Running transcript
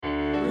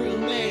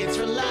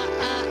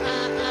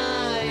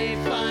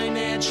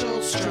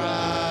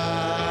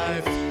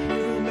strive.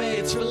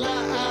 Roommates for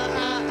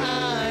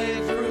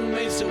life.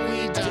 Roommates till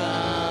we die.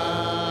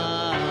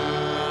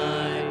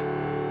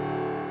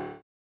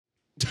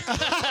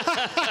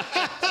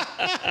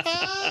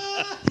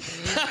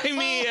 I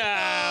mean,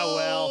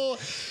 well,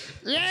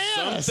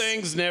 some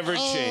things never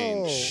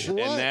change. what?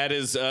 And that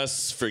is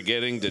us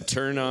forgetting to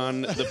turn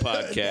on the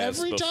podcast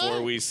Every before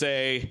time. we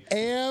say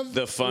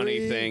the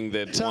funny thing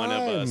that one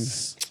of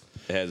us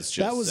has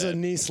just That was said. a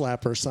knee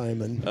slapper,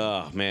 Simon.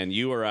 Oh, man,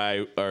 you or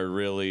I are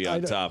really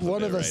on top of it.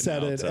 One of us right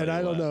said now, I'll it, tell and you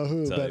I don't what. know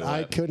who, Tell but you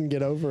I what. couldn't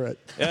get over it.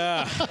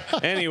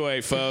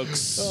 Anyway,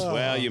 folks,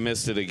 well, you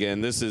missed it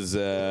again. This is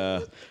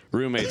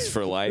Roommates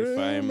for Life.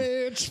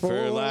 Roommates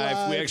for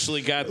life. We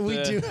actually got the...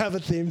 We do have a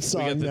theme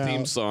song We got the now.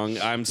 theme song.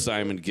 I'm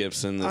Simon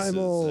Gibson. This I'm is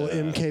old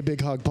MK Big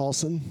Hog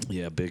Paulson.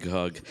 Yeah, big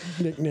hug.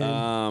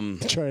 Nickname.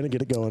 Trying to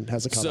get it going.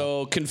 Has a come up.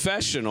 So,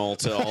 confessional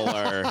to all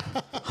our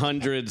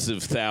hundreds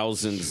of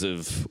thousands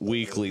of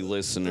weekly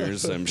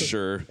listeners, I'm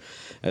sure,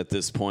 at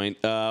this point.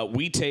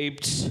 We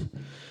taped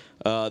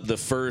the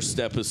first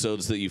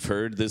episodes that you've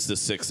heard. This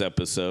is the 6th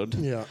episode.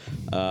 Yeah.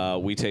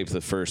 We taped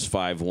the first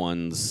 5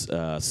 ones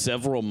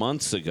several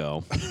months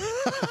ago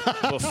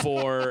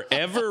before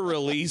ever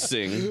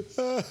releasing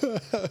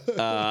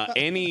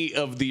any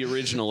of the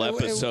original And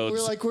episodes.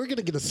 we're like, we're going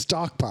to get a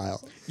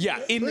stockpile. Yeah,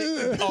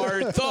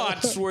 our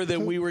thoughts were that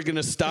we were going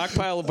to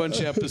stockpile a bunch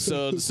of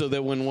episodes so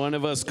that when one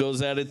of us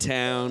goes out of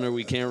town or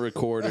we can't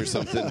record or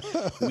something,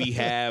 we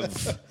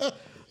have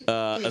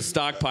a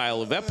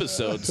stockpile of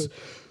episodes.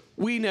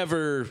 We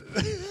haven't.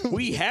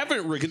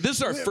 This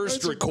is our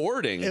first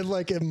recording. In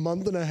like a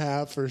month and a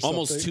half or something.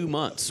 Almost 2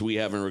 months we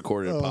haven't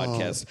recorded a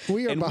podcast.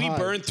 we are and behind. we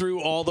burned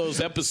through all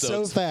those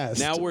episodes So fast.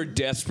 Now we're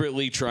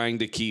desperately trying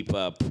to keep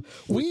up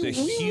with the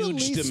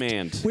huge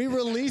demand. We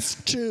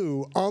released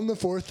 2 on the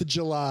 4th of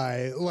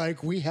July.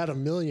 Like, we had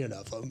 1 million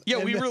of them. Yeah,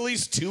 And we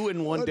released 2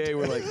 in one day.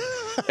 We're like,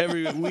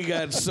 we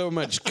got so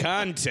much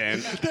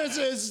content.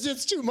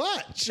 It's too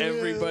much.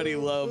 Everybody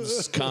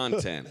loves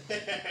content.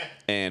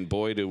 And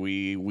boy, do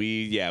we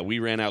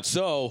ran out.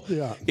 So,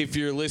 Yeah. if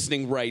you're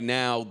listening right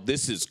now,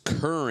 this is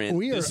current.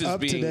 We are this is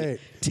up to being date.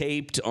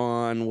 taped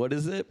on, what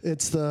is it?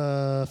 It's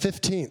the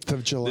 15th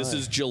of July. This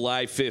is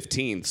July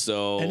 15th.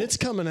 So, And it's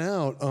coming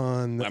out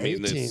on the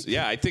 18th.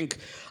 I think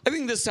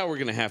this is how we're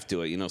gonna have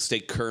to, stay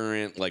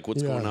current, like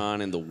what's going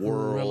on in the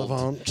world.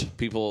 Relevant.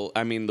 People,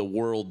 the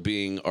world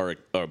being our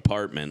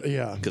apartment.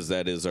 Yeah. Because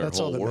that is our That's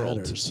whole all that world.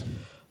 matters.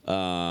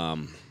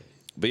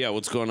 But yeah,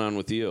 what's going on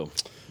with you?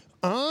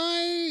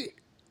 I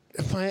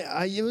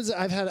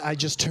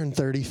just turned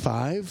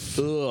 35.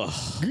 Ugh.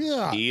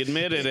 Yeah. He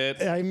admitted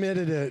it. I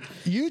admitted it.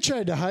 You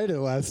tried to hide it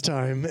last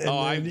time, and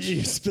I- then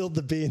you spilled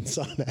the beans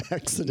on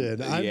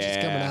accident. I'm just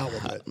coming out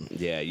with it.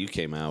 Yeah, you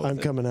came out with I'm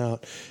it. coming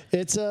out.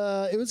 It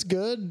was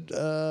good.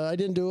 I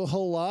didn't do a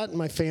whole lot.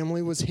 My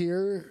family was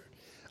here.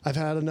 I've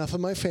had enough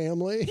of my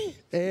family.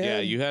 And Yeah,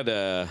 you had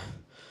a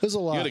it was a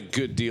lot.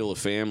 good deal of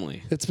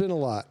family. It's been a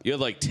lot. You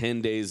had like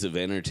 10 days of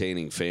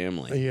entertaining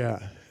family. Yeah.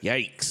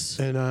 Yikes.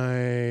 And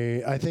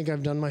I think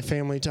I've done my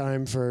family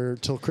time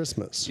till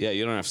Christmas. Yeah,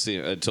 you don't have to see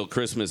it until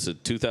Christmas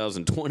of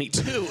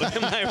 2022.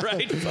 Am I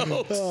right,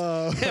 folks?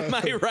 Am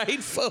I right,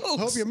 folks?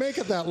 Hope you make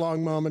it that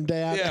long, Mom and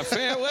Dad. Yeah,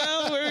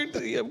 well,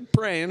 we're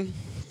praying.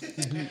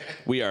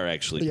 We are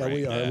actually Yeah,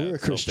 praying. we are. We're a hope they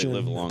Christian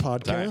live a long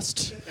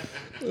podcast. time.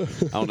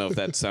 I don't know if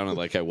that sounded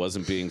like I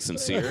wasn't being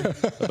sincere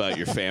about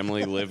your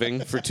family living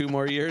for 2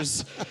 more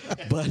years,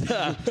 but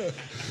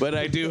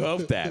I do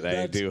hope that.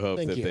 I do hope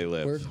Thank that you. they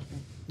live.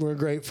 We're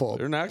grateful.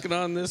 They're knocking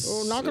on this.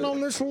 Knocking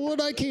on this wood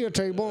IKEA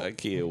table.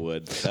 IKEA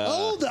wood.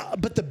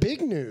 But the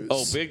big news.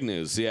 Oh, big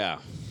news! Yeah.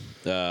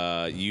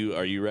 Are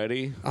you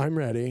ready? I'm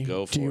ready.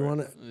 Go for Do you it.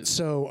 want to?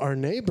 So our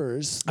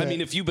neighbors.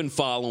 If you've been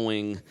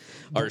following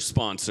our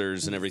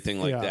sponsors and everything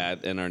like Yeah.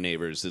 that, and our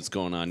neighbors that's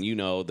going on, you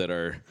know that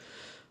our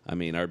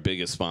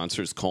biggest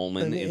sponsor is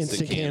Coleman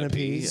Instant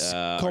Canopy.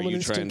 Are Coleman you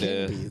Instant trying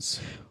to? Canopies.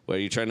 Are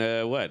you trying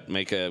to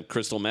make a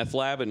crystal meth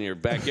lab in your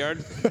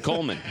backyard?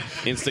 Coleman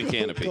Instant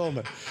Canopy.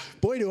 Coleman.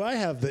 Boy, do I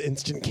have the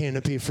instant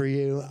canopy for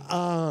you.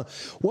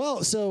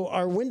 So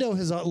our window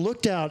has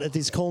looked out at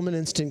these Coleman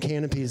instant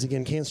canopies.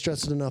 Again, can't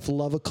stress it enough.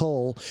 Love a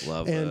Cole.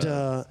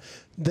 Our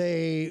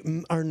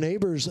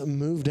neighbors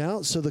moved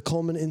out, so the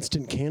Coleman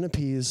instant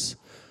canopies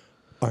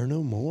are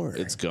no more.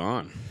 It's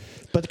gone.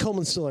 But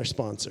Coleman's still our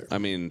sponsor.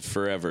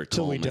 Forever.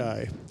 Till we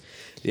Coleman. die.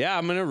 Yeah,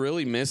 I'm gonna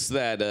really miss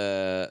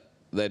that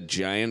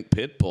giant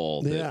pit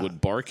bull that Yeah.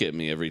 would bark at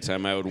me every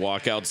time I would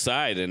walk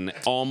outside and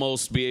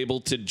almost be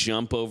able to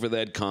jump over that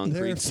There are a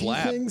concrete few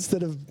slab. things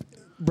that have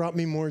brought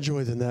me more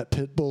joy than that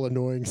pit bull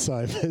annoying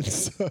Simon.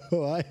 So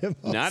I am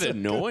Not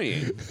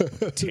annoying,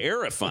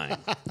 terrifying.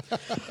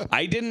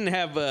 I didn't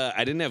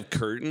have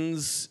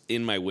curtains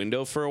in my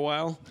window for a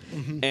while,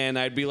 and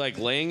I'd be like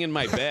laying in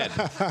my bed.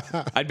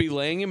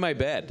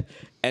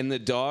 And the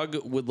dog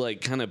would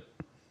like kind of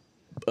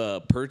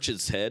perch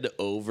its head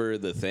over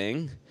the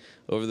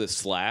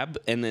slab,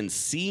 and then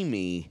see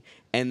me,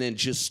 and then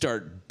just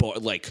start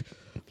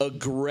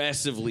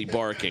aggressively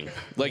barking,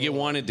 like it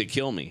wanted to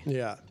kill me.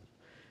 Yeah.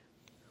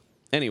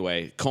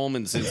 Anyway,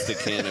 Coleman's Instant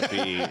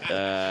Canopy.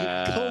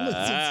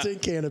 Coleman's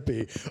Instant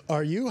Canopy.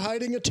 Are you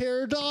hiding a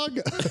terror dog?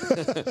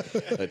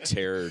 A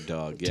terror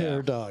dog, yeah.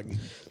 Terror dog.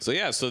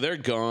 So they're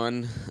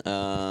gone.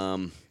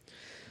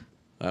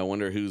 I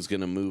wonder who's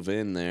going to move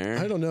in there.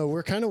 I don't know.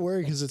 We're kind of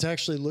worried because it's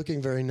actually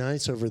looking very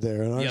nice over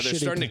there. And Yeah, they're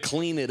starting to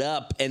clean it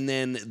up. And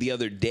then the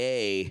other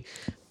day,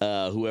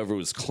 whoever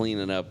was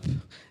cleaning up,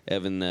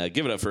 Evan,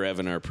 give it up for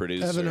Evan, our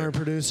producer. Evan, our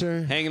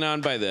producer. Hanging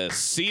on by the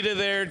seat of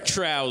their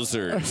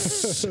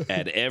trousers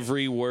at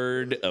every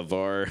word of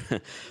our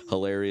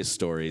hilarious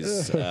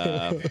stories.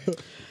 So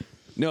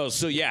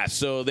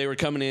they were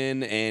coming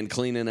in and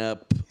cleaning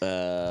up,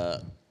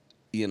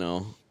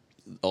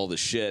 all the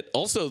shit.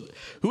 Also,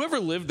 whoever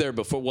lived there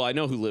before, well, I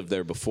know who lived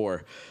there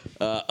before,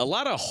 a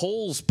lot of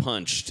holes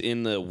punched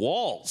in the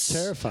walls.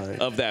 Terrifying.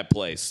 Of that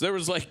place. There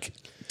was like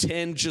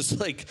 10, just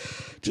like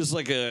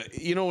a,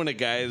 when a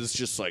guy is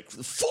just like,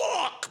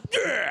 fuck,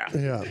 Yeah.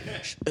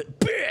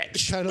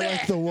 bitch. Kind of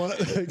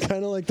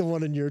like the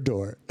one in your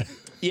door.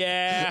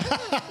 Yeah.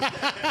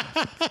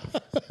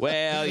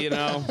 Well,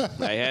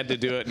 I had to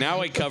do it.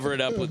 Now I cover it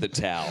up with a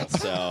towel.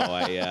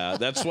 So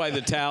that's why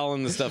the towel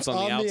and the stuff's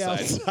on the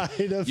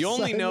outside. Of You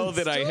only Simon's know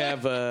that I door.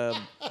 have a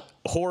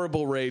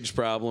horrible rage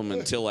problem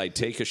until I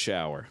take a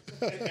shower.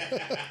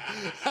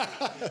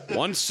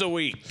 Once a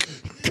week.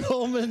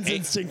 Coleman's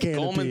Instant Canopy.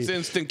 Coleman's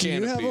Instant Do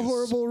you have a Canopies.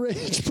 horrible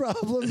rage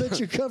problem that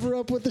you cover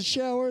up with a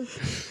shower?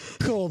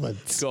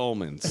 Coleman's.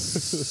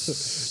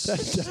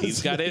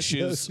 He's got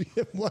issues.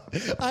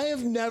 I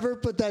have never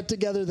put that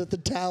together that the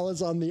towel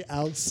is on the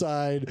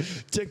outside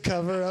to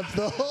cover up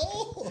the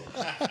hole.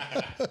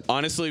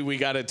 Honestly, we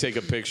got to take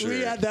a picture.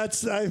 Yeah,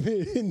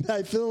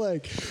 I feel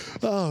like,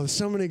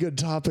 so many good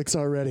topics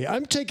already.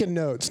 I'm taking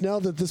notes now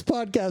that this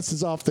podcast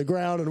is off the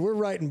ground and we're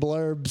writing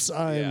blurbs.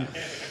 I'm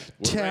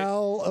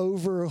towel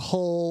over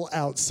hole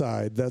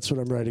outside. That's what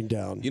I'm writing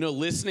down.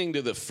 Listening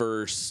to the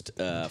first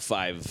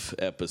 5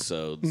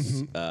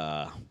 episodes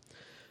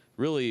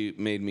really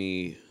made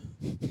me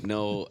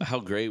know how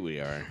great we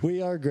are.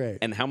 We are great.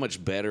 And how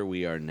much better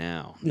we are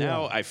now.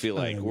 Now I feel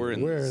like we're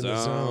in the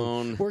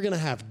zone. We're going to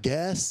have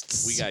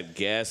guests. We got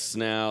guests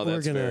now.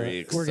 That's very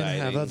exciting. We're going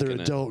to have other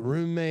adult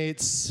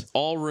roommates.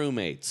 All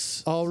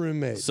roommates. All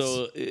roommates.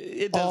 So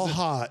it doesn't... all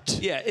hot.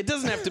 Yeah, it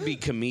doesn't have to be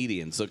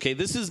comedians, okay?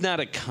 This is not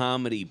a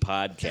comedy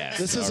podcast.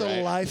 This is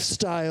a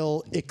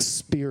lifestyle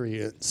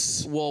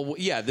experience. Well,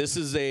 yeah, this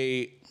is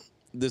a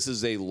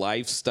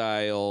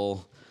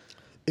lifestyle...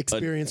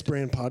 Experience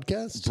brand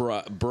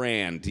podcast?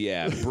 Brand,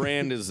 yeah.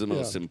 Brand is the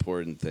most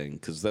important thing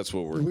because that's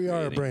what We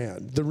are a creating.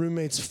 brand. The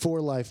Roommates for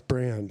Life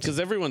brand. Because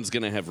everyone's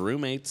going to have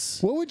roommates.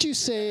 What would you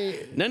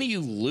say? None of you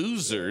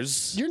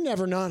losers. You're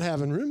never not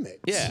having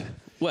roommates. Yeah.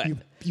 What?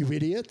 You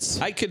idiots.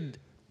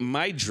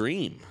 My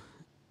dream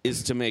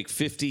is to make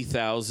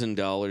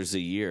 $50,000 a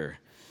year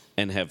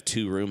and have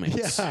 2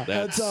 roommates. Yeah,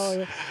 that's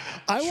all.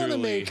 I want to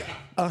truly- make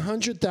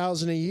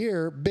 $100,000 a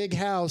year, big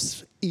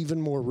house,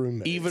 even more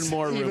roommates. Even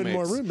more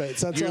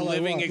roommates. That's your all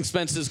living I want.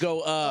 expenses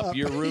go up.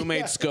 Your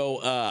roommates go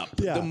up.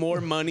 Yeah. The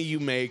more money you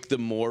make, the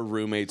more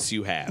roommates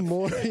you have.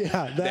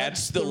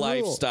 That's the rule.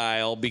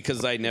 lifestyle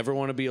because I never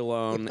want to be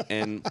alone,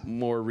 and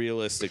more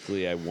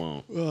realistically, I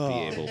won't be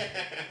able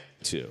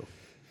to.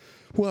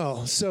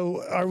 Well,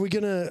 so are we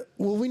gonna?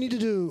 Well, we need to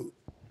do.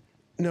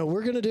 No,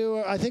 we're going to do,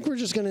 I think we're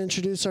just going to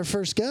introduce our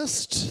first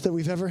guest that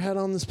we've ever had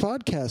on this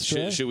podcast,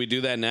 right? Should we do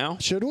that now?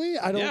 Should we?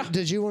 I don't. Yeah.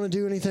 Did you want to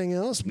do anything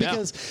else? No.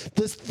 Because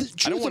the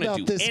truth wanna about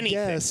do this anything.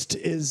 guest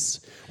is,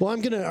 well,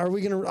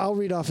 I'll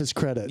read off his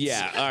credits.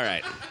 Yeah, all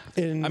right.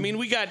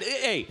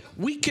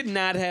 We could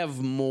not have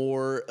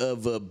more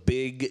of a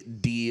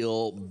big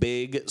deal,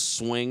 big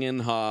swinging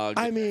hog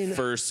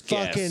first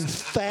guest fucking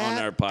fat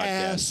on our podcast.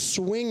 ass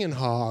swinging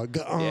hog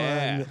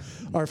on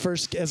our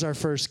first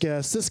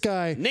guest. This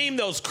guy, Name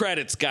those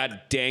credits,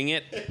 god dang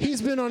it.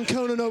 he's been on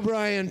Conan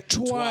O'Brien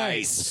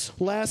twice.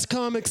 Last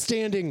Comic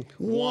Standing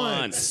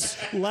once.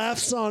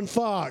 Laughs on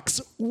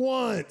Fox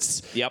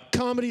once. Yep.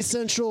 Comedy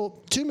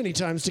Central too many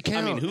times to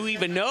count. Who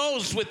even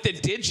knows with the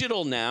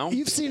digital now?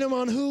 You've seen him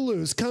on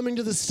Hulu's Coming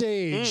to the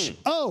Stage.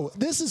 Oh,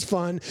 this is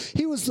fun.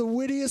 He was the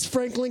wittiest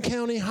Franklin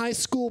County high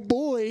school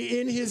boy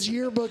in his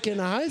yearbook in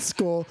high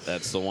school.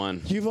 That's the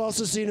one. You've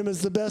also seen him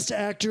as the best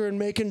actor in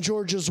Macon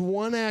Georgia's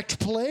one-act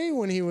play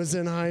when he was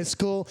in high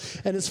school.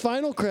 And his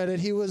final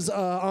credit, he was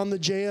on the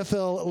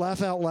JFL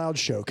Laugh Out Loud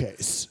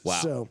showcase. Wow.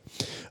 So,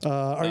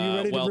 are you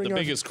ready to bring the our...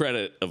 biggest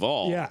credit of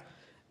all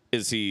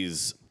is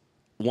he's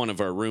one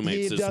of our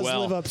roommates He as does well.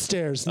 live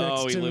upstairs next to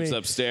me. Oh, he lives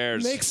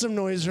upstairs. Make some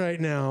noise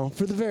right now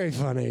for the very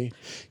funny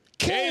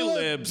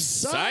Caleb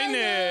Synan.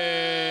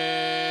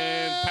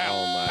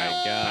 Oh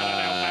my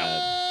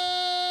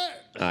God.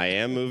 I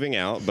am moving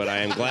out, but I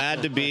am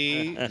glad to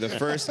be the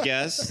first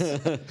guest.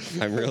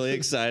 I'm really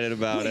excited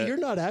about Wait, it. you're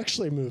not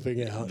actually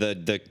moving out. The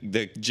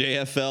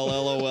JFL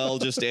LOL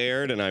just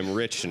aired, and I'm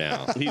rich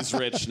now. He's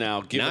rich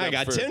now. Give Now it I up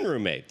got for- 10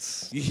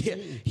 roommates. Yeah,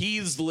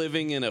 he's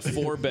living in a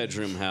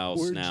 4-bedroom house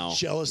We're now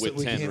jealous with that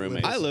we 10 can't live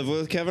roommates. I live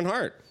with Kevin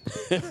Hart.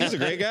 He's a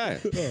great guy.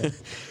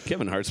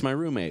 Kevin Hart's my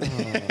roommate.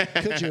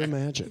 Could you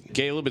imagine?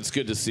 Caleb, it's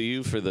good to see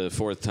you for the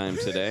 4th time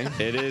today.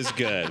 It is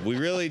good. We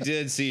really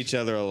did see each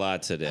other a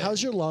lot today.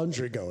 How's your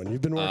laundry going?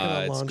 You've been working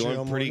on It's laundry all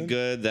going pretty morning?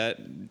 good.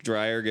 That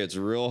dryer gets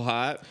real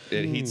hot.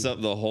 It heats up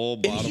the whole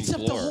It bottom heats up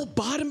floor. the whole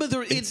bottom of the.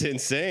 It's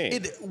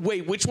insane.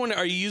 Wait, which one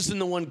are you using?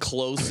 The one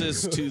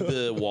closest to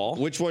the wall?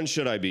 Which one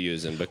should I be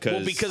using?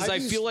 Well, because I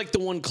use- feel like the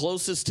one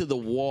closest to the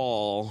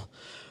wall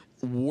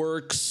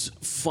works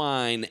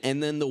fine,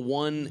 and then the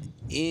one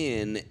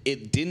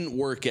it didn't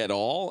work at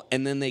all,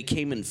 and then they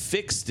came and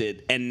fixed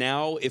it, and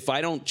now if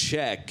I don't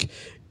check,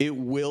 it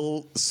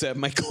will set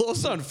my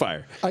clothes on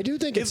fire. I do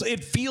think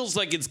it feels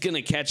like it's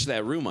gonna catch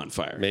that room on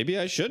fire. maybe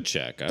I should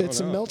check. I don't it's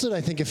know. melted,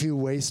 I think, a few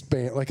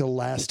waistband, like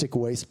elastic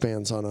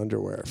waistbands on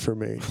underwear for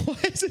me. Why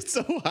is it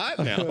so hot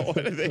now?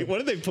 What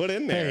did they put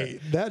in there? Hey,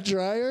 that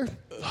dryer,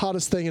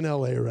 hottest thing in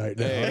LA right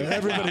now.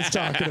 Everybody's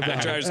talking about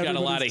it. Dryer's got a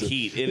lot of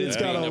Everybody's- heat. It it's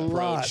is got being a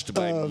lot approached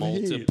by of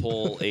heat.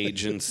 multiple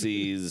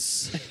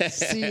agencies.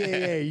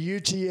 CAA,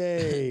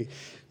 UTA,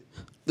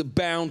 The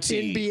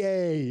Bounty.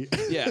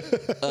 NBA. Yeah.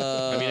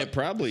 I mean, it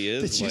probably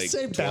is. Did you like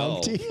say 12.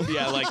 Bounty?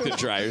 Yeah, I like the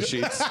dryer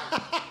sheets.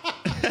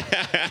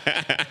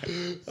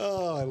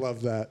 Oh, I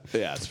love that.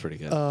 Yeah, it's pretty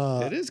good.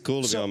 It is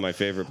cool to be on my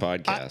favorite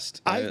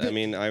podcast. I've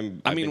been-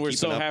 I've I mean, been we're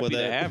so keeping up happy with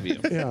to it. have you.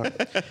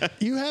 Yeah,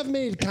 you have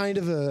made kind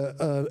of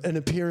an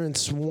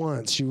appearance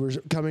once. You were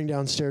coming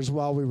downstairs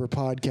while we were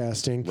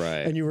podcasting,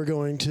 Right. And you were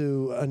going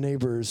to a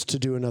neighbor's to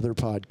do another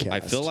podcast. I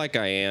feel like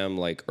I am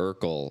like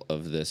Urkel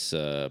of this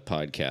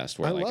podcast,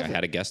 where I like love I it.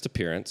 had a guest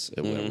appearance.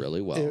 It went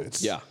really well.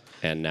 It's- Yeah.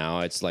 And now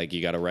it's like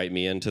you got to write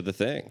me into the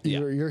thing.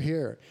 you're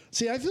here.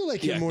 See, I feel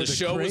like you're Yeah, more the the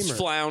show was Kramer.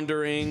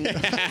 floundering.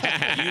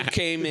 You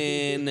came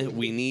in.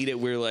 We need it.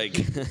 We're like,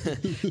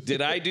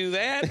 did I do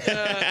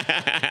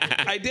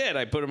that? I did.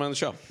 I put him on the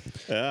show.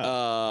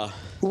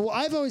 Well,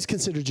 I've always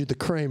considered you the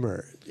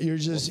Kramer. You're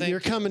just thank you're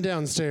you. coming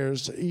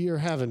downstairs. You're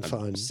having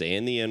fun.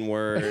 Saying the N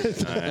word.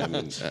 Yeah.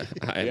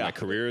 My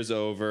career is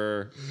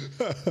over.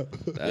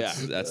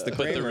 That's the But the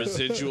Kramer.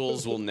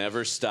 residuals will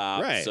never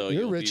stop. Right. So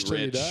You're you'll rich be till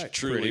you rich, die.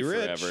 truly Pretty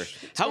rich. forever.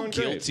 It's How going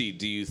great. guilty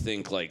do you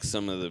think like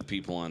some of the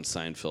people on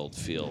Seinfeld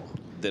feel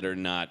that are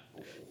not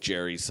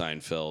Jerry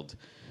Seinfeld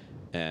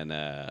and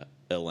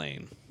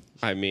Elaine?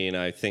 I mean,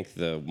 I think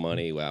the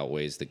money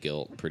outweighs the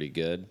guilt pretty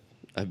good.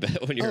 I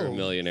bet when you're a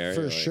millionaire,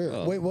 for you're like, sure.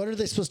 oh. Wait, what are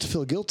they supposed to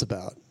feel guilt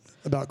about?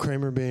 About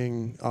Kramer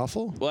being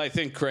awful? Well, I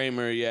think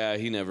Kramer,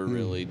 he never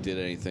really did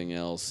anything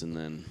else, and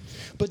then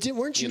But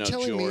weren't you, You know,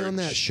 telling me on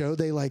that George. show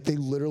they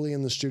literally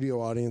in the studio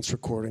audience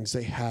recordings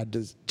they had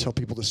to tell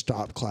people to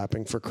stop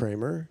clapping for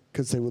Kramer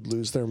because they would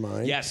lose their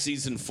mind? yeah,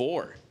 season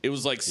 4. It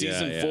was like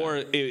season Yeah. 4.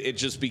 It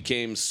just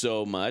became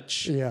so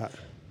much. Yeah.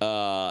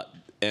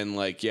 And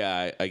I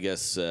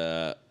guess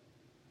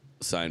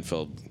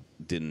Seinfeld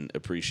didn't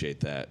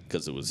appreciate that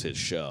because it was his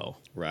show.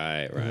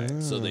 Right.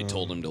 So they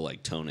told him to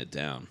tone it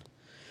down.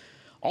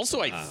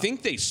 Also, I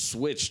think they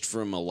switched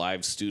from a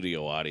live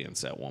studio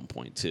audience at one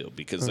point too,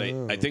 because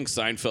I think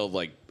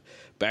Seinfeld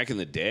back in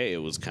the day it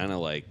was kind of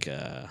like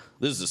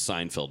this is a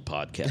Seinfeld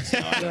podcast.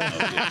 Now.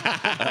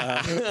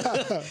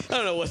 I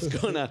don't know what's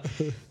going on,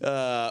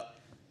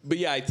 but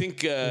yeah, I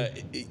think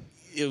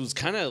it was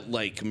kind of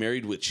like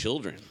Married with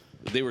Children.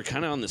 They were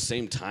kind of on the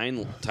same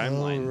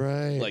timeline,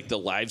 right. like the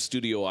live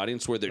studio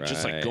audience, where they're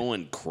just Right.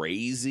 going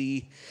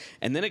crazy,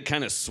 and then it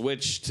kind of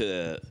switched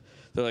to.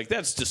 They're like,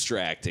 that's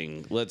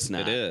distracting. Let's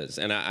not. It is,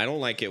 and I don't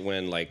like it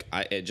when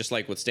just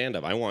like with stand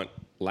up, I want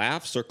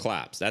laughs or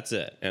claps. That's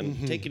it,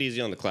 and take it easy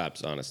on the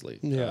claps. Honestly,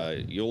 Yeah.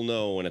 you'll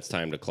know when it's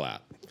time to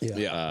clap.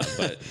 Yeah.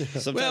 But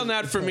sometimes, Well,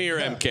 not for me or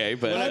MK,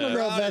 but I don't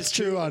know if Oh, that's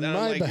true on I'm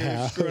my like, You're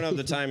behalf. screwing up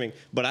the timing,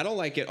 but I don't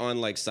like it on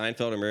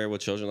Seinfeld or Married with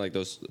Children, like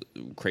those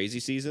crazy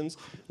seasons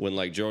when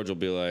George will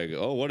be like,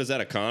 "Oh, what is that?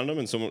 A condom?"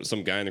 And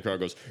some guy in the crowd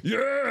goes,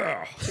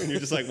 "Yeah," and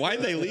you're just like, "Why'd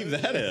they leave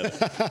that in?"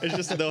 It's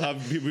just they'll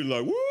have people be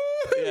like, "Woo!"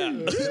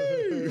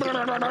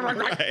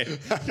 Right.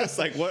 Just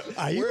like what?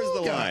 Where's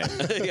the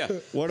line? yeah.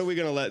 What are we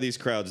gonna let these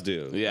crowds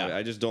do? Yeah.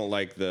 I just don't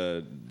like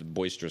the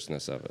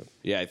boisterousness of it.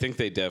 Yeah, I think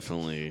they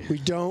definitely. We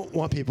don't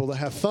want people to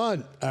have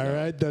fun. All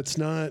right, that's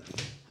not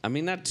I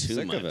mean, not too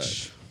Sick of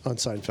much. on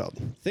Seinfeld.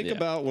 Think Yeah.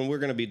 about when we're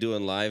going to be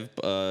doing live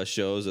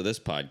shows of this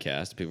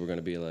podcast. People are going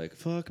to be like,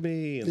 "Fuck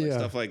me," and Yeah.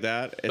 stuff like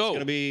that. It's going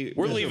to be.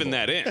 We're leaving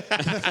miserable.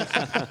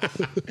 that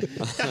in.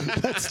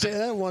 That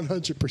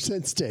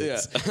 100%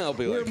 stays. Yeah, I'll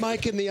be We're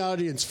like- miking the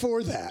audience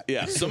for that.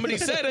 Yeah, somebody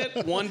said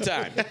it one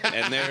time,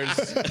 and there's.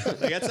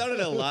 That sounded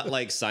a lot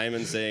like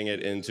Simon saying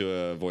it into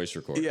a voice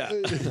recorder. Yeah.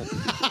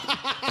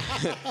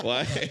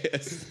 Why?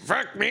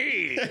 Fuck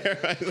me.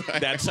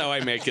 That's how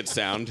I make it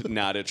sound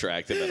not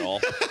attractive at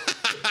all.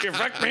 You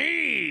fuck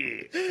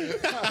me.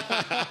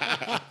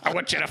 I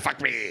want you to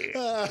fuck me.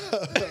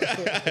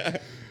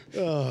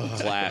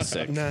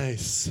 Classic.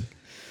 Nice.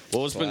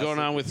 Well, what's been going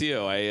on with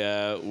you?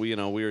 We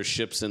were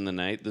ships in the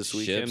night this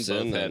weekend. Ships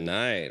in the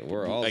night.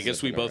 We're all. I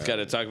guess we zipping both got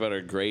to around. talk about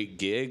our great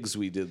gigs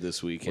we did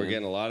this weekend. We're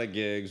getting a lot of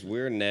gigs.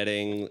 We're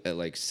netting at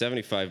like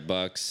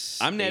 $75.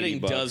 I'm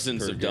netting $80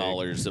 dozens per of gig.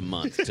 dollars a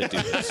month to do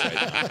this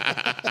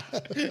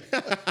right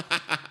now.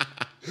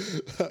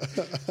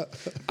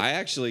 I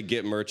actually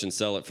get merch and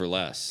sell it for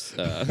less.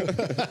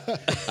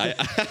 I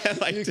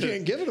like You to,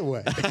 can't give it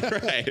away.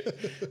 right.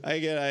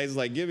 I was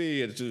like, give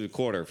me a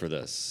quarter for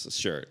this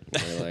shirt.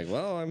 And they're like,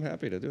 well, I'm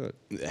happy to do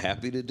it.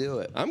 Happy to do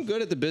it. I'm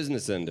good at the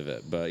business end of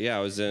it, but yeah,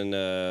 I was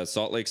in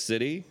Salt Lake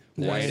City,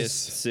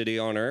 whitest city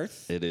on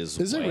earth. It is.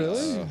 Is it white.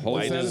 really?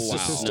 White Is that a as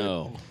statistic?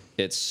 snow.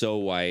 It's so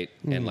white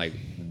and like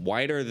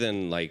whiter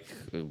than like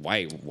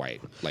white.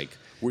 Like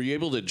Were you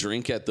able to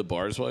drink at the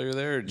bars while you're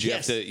there? Or did you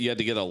Yes. you had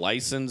to get a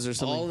license or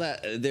something? all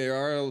that. There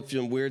are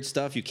some weird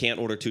stuff. You can't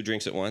order 2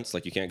 drinks at once.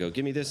 Like you can't go,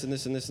 give me this and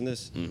this and this and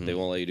this. They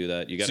won't let you do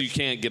that. You got So you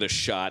can't get a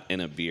shot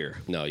and a beer.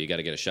 No, you got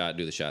to get a shot,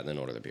 do the shot, and then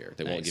order the beer.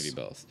 They won't Nice. give you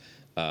both.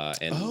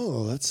 And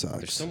Oh, that there's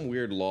sucks. some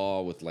weird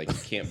law with like you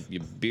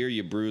can't beer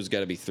you brew's got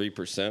to be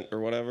 3% or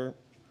whatever.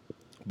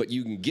 But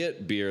you can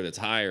get beer that's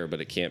higher, but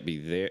it can't be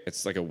there.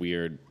 It's like a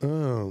weird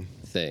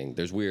thing.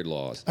 There's weird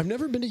laws. I've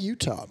never been to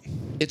Utah.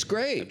 It's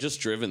great. I've just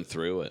driven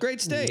through it.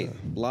 Great state.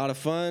 A lot of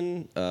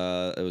fun.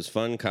 It was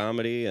fun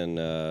comedy, and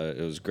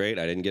it was great.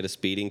 I didn't get a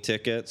speeding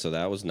ticket, so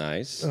that was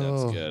nice. That's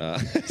Oh.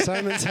 good.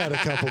 Simon's had a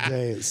couple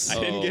days. I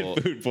didn't Oh.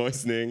 get food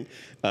poisoning.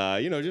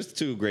 Just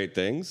 2 great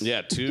things.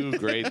 Yeah, 2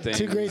 great things.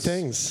 2 great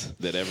things.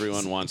 that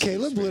everyone wants.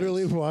 Caleb to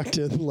literally walked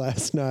in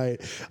last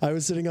night. I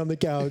was sitting on the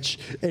couch,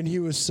 and he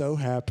was so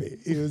happy.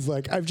 He was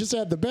like, "I've just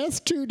had the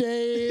best 2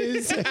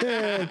 days."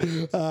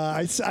 And,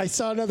 I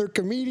saw another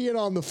comedian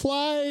on the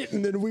flight,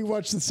 and then we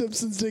watched The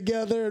Simpsons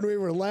together, and we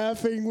were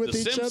laughing with The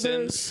each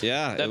Simpsons.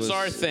 Yeah, it that's was-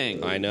 our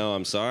thing. I know.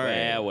 I'm sorry.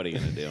 Yeah, what are you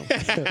gonna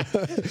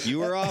do? You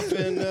were off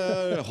in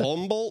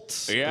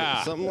Humboldt?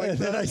 Yeah. Something like And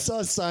that? then I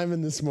saw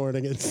Simon this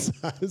morning, and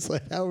I was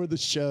like, "How were the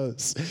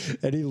shows?"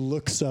 And he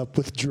looks up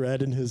with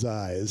dread in his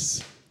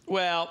eyes.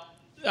 Well,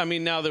 I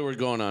mean, now that we're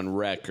going on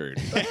record,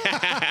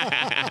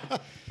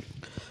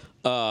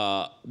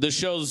 the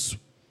shows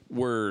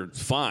were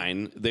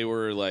fine. They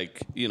were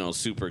like,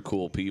 super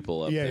cool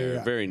people up Yeah, there.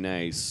 yeah. Very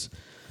nice.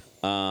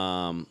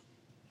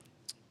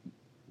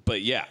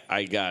 But yeah,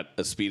 I got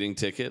a speeding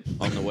ticket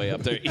on the way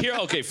up there. Here,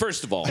 okay,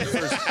 first of all,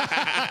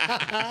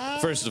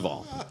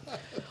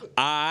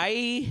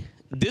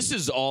 this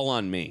is all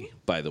on me,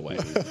 by the way,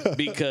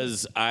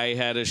 because I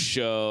had a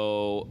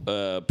show,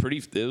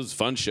 it was a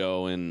fun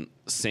show in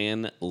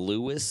San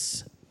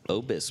Luis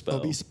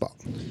Obispo,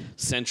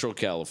 Central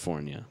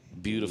California.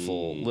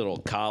 Beautiful little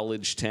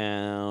college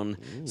town.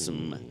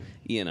 Some,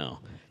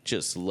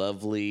 just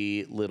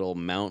lovely little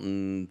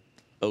mountain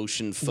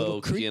ocean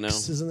Little folk,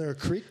 creeks. Isn't there a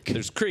creek?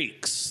 There's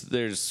creeks.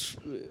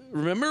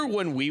 Remember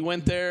when we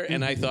went there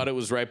and I thought it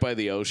was right by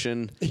the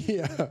ocean?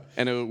 Yeah.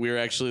 And we were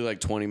actually like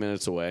 20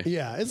 minutes away.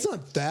 Yeah, it's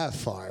not that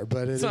far,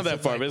 but It's not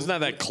that far, but it's not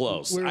that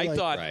close. we're I like-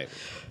 thought Right.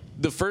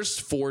 the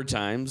first 4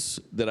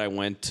 times that I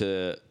went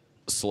to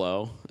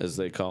Slow, as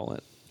they call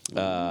it,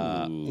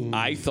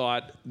 I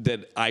thought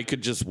that I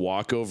could just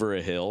walk over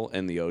a hill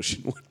and the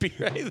ocean would be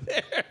right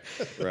there.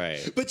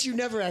 Right. But you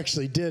never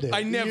actually did it.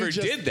 I never You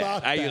just did that.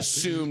 thought I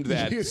assumed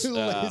that, You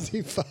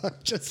lazy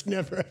fuck just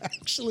never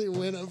actually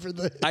went over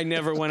the. I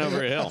never went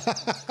over a hill.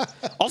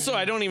 Also,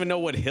 I don't even know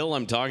what hill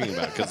I'm talking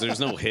about because there's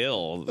no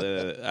hill.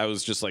 I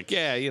was just like,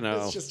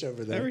 It's just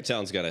over there. Every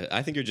town's got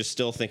I think you're just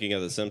still thinking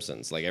of The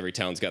Simpsons. Like every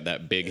town's got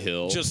that big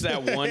hill. just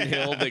that one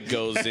hill that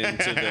goes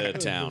into the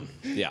town.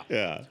 Yeah.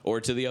 Yeah.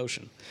 Or to the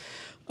ocean.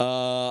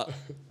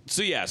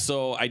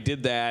 So I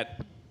did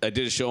that. I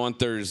did a show on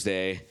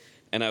Thursday,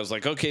 and I was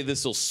like, okay,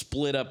 this will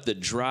split up the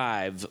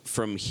drive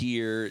from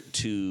here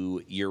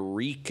to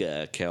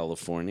Eureka,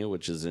 California,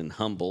 which is in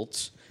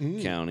Humboldt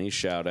County.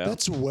 Shout out.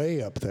 That's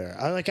way up there.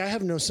 I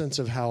have no sense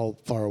of how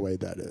far away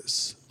that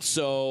is.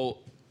 So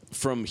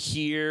from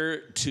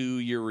here to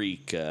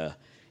Eureka,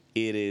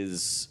 it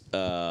is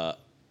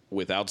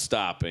without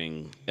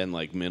stopping and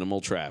like minimal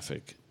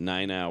traffic,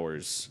 9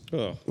 hours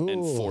Oh.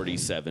 and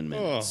 47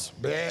 minutes.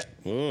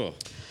 Oh.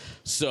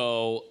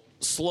 So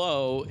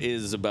Slow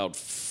is about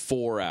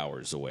 4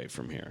 hours away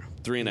from here,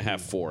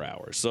 3.5, 4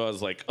 hours. So I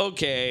was like,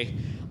 okay,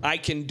 I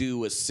can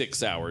do a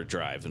 6-hour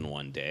drive in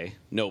one day,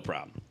 no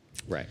problem.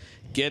 Right.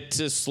 Get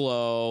to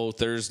Slow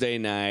Thursday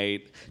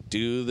night,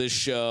 do the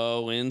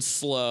show in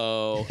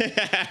Slow,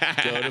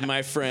 go to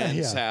my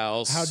friend's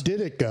house. How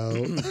did it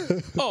go?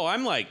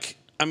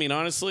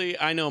 Honestly,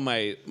 I know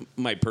my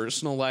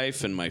personal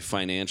life and my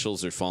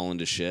financials are falling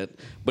to shit,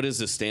 but as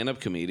a stand-up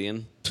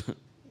comedian,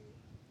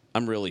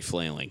 I'm really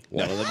flailing.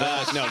 One of the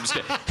best. No, I'm just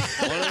kidding.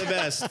 One of the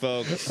best,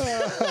 folks.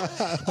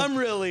 I'm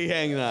really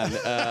hanging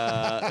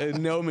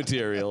on. No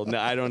material. No,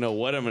 I don't know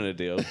what I'm going to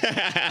do.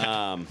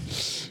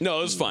 No,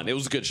 it was fun. It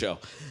was a good show.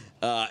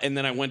 And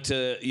then I went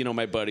to,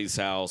 my buddy's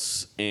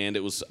house, and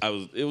it was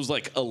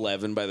like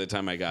 11 by the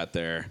time I got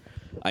there.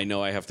 I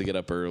know I have to get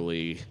up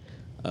early.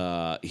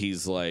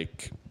 He's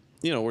like,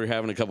 we're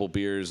having a couple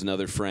beers.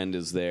 Another friend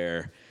is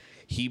there.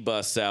 He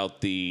busts out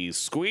the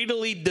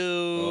squeedly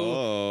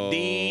doo,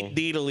 dee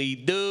deedly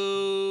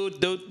doo,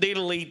 doo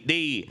deedly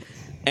dee.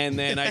 And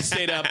then I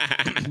stayed up,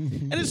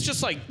 and it's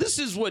just like, this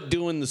is what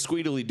doing the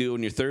squeedly do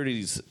in your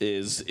 30s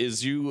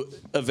is you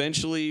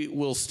eventually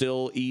will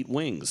still eat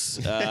wings.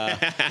 'Cause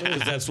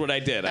that's what I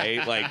did. I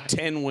ate like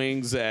 10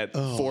 wings at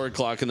 4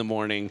 o'clock in the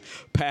morning,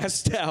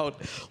 passed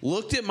out,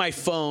 looked at my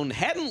phone,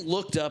 hadn't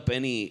looked up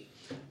any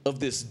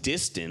of this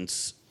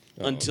distance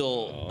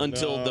until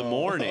the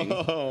morning.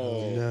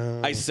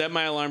 I set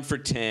my alarm for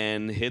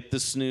 10, hit the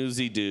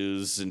snoozy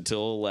doos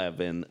until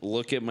 11,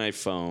 look at my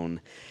phone,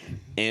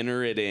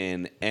 enter it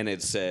in, and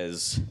it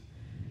says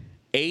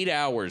 8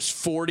 hours,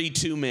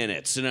 42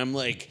 minutes. And I'm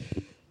like,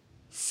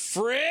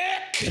 frick!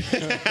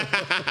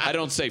 I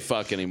don't say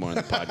fuck anymore in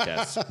the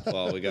podcast.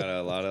 Well, we got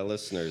a lot of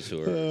listeners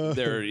who are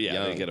They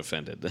young. get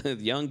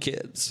offended. Young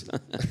kids.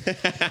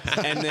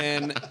 And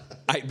then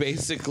I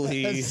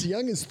basically... As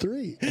young as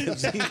 3.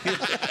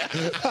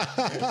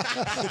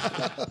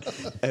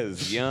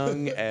 As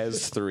young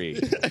as 3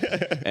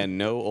 and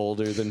no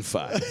older than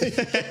 5.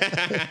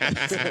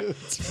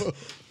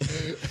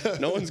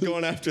 No one's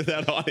going after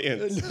that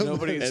audience.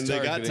 Nobody's And they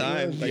got targeting.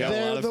 time. They got a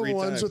lot They're of the free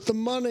ones time. with the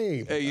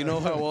money. Hey, you know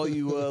how all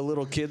you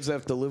little kids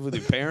have to live with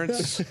your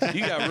parents?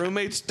 You got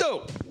roommates?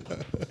 Dope.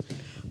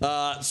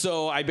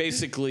 So I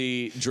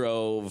basically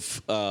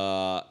drove,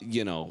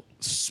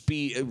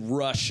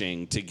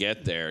 rushing to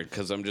get there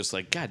because I'm just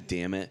like, God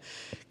damn it.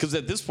 Because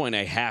at this point,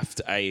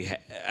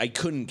 I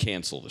couldn't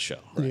cancel the show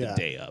the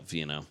day of,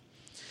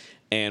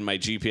 And my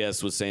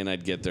GPS was saying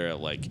I'd get there at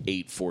like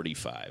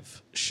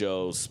 8:45.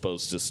 Show's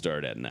supposed to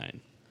start at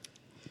 9.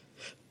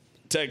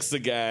 Text the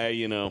guy,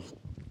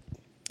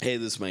 hey,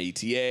 this is my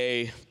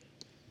ETA.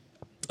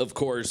 Of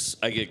course,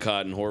 I get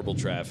caught in horrible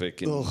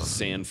traffic in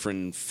San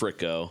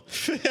Francisco,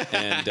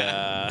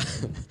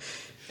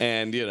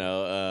 and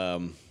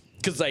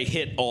because I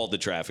hit all the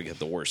traffic at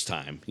the worst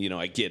time.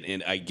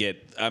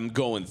 I'm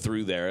going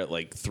through there at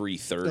like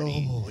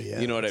 3:30. Oh, yeah,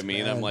 you know what I that's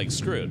mean? bad. I'm like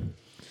screwed.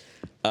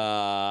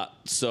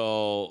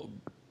 So,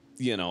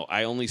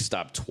 I only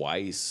stopped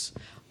twice.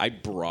 I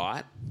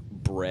brought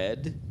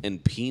bread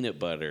and peanut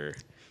butter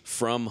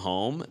from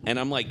home, and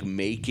I'm like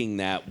making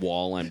that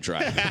while I'm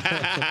driving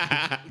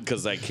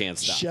because I can't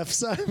stop. Chef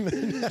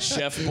Simon,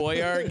 Chef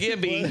Boyar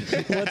Gibby.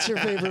 what's your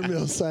favorite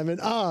meal, Simon?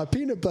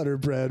 Peanut butter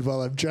bread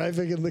while I'm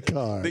driving in the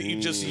car. That you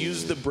just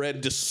use the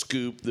bread to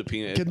scoop the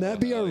peanut. Can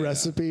that be our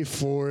recipe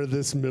for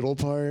this middle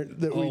part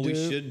that we do? We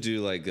should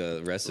do like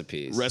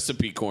recipes.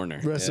 Recipe corner?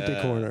 Recipe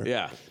corner.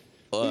 Yeah.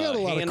 We got a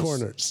lot of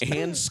corners.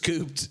 Hand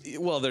scooped.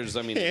 Well, there's,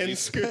 Hand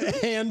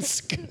scooped, Hand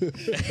scoop.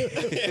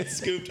 hand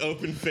scooped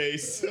open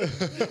face.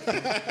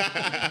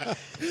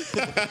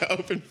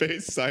 Open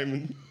face,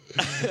 Simon.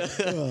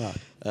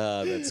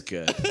 That's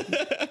good.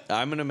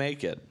 I'm gonna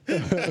make it.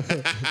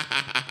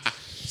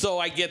 So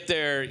I get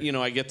there.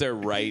 I get there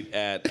right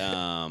at.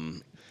 Now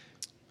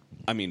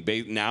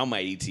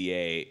my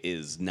ETA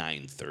is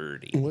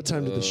 9:30. What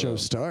time did the show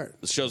start?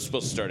 The show's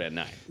supposed to start at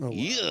 9.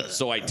 Yeah.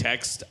 So I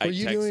text. Were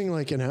you doing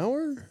like an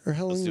hour or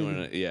how I was long?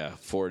 doing it.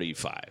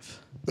 45.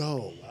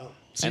 Oh wow!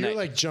 So And you're I-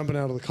 like jumping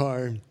out of the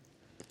car,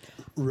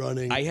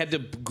 running. I had to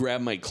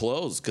grab my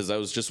clothes because I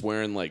was just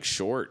wearing like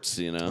shorts,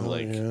 yeah.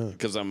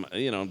 because I'm,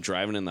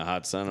 driving in the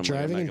hot sun. I'm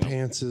Driving like, in I'm not gonna-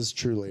 pants is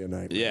truly a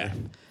nightmare. Yeah.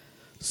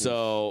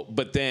 So,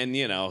 but then,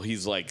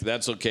 he's like,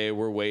 that's okay.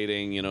 We're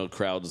waiting,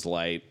 crowd's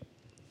light.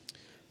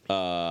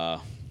 I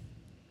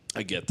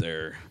get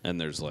there and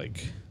there's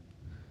like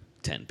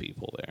 10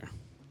 people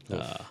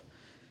there.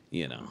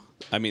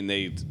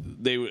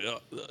 They were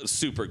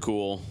super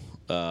cool.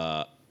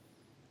 But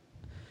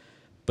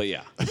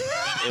yeah,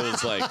 it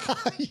was like,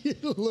 You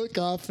look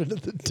off into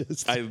the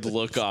distance. I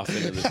look off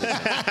into the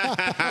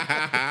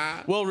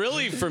distance. Well,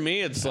 really, for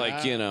me, it's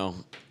like,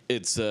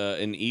 it's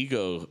an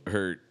ego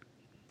hurt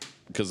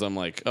because I'm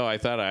like, oh, I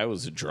thought I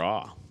was a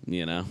draw,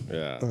 Yeah.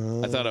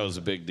 I thought I was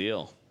a big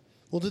deal.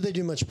 Well, did they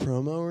do much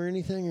promo or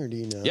anything, or do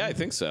you know? Yeah, I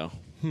think so.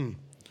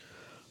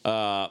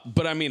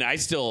 But I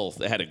still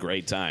had a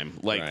great time.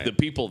 Like Right. the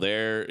people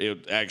there,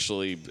 it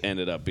actually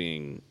ended up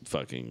being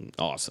fucking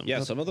awesome.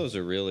 Yeah, some of those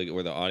are really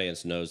where the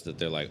audience knows that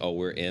they're like, oh,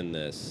 we're in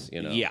this,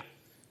 Yeah.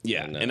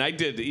 And, And I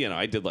did,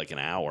 I did like an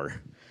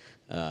hour.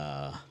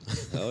 Oh,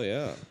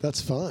 yeah.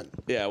 That's fun.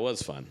 Yeah, it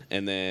was fun.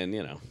 And then,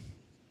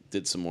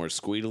 did some more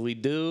squeedly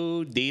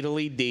doo,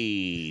 deedly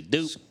dee,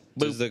 doop.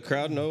 Does the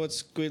crowd know what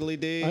Squeedly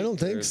D? I don't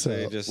think Or so.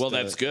 they just, Well,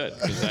 that's good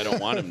because I don't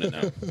want him to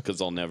know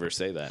because I'll never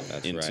say that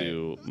That's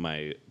into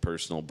my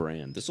personal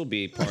brand. This will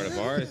be part of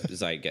our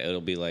zeitgeist. It'll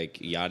be like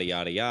yada,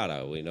 yada,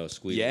 yada. We know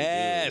Squeedly D.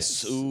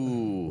 Yes.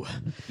 Ooh.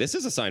 This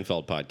is a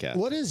Seinfeld podcast.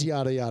 What is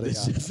yada yada yada?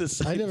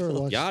 is a I never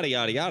watched. Yada,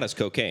 yada, yada is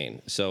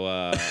cocaine. So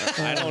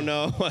I don't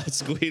know.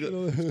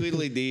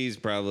 Squeedly D is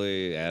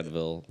probably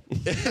Advil.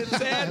 It's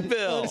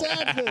Advil. It's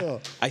Advil.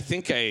 I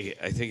think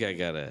I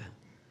gotta.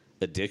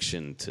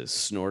 addiction to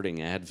snorting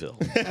Advil.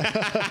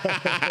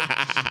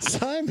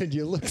 Simon,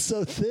 you look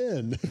so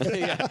thin.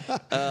 Yeah.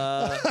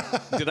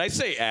 Did I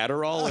say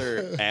Adderall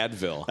or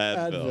Advil?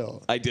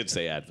 Advil. I did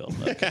say Advil.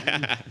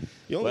 Okay.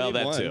 You only Well, need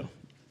that one. too.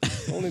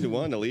 Only do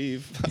one to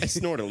leave. I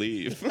snort to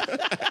leave.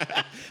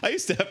 I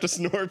used to have to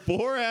snort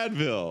 4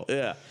 Advil.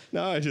 Yeah.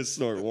 Now I just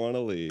snort 1 to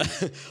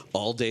leave.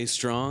 All day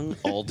strong,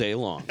 all day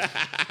long.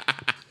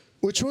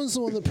 Which one's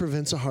the one that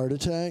prevents a heart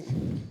attack?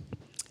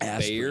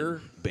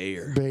 Aspirin.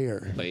 Bayer.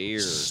 Bayer. Bayer.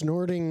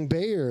 Snorting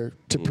Bayer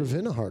to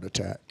prevent a heart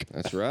attack.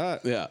 That's right.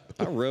 Yeah.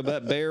 I rub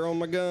that Bayer on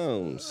my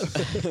gums.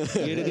 Get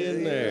it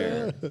in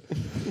there.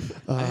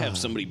 I have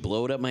somebody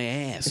blow it up my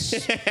ass.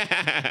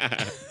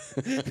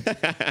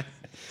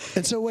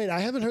 And so, wait, I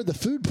haven't heard the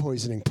food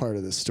poisoning part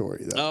of this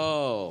story, though.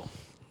 Oh,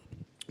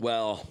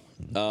 well,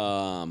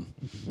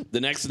 the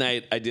next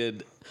night I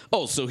did.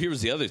 Oh, so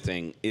here's the other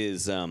thing: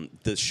 is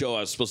the show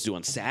I was supposed to do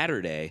on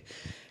Saturday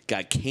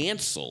got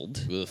canceled.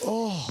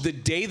 The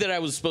day that I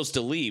was supposed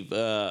to leave,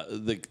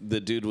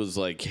 the dude was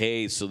like,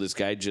 "Hey, so this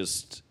guy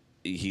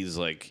he's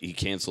like, he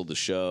canceled the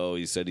show.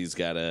 He said he's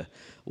got to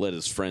let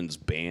his friend's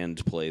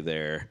band play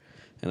there."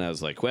 And I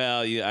was like,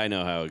 well, yeah, I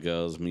know how it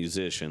goes.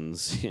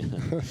 Musicians, you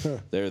know,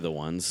 they're the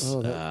ones.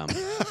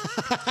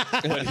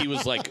 But he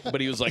was like,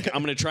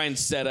 I'm gonna try and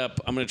set up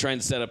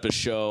a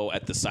show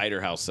at the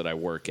cider house that I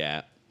work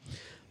at.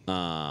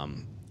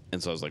 And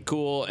so I was like,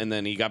 cool. And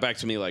then he got back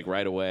to me like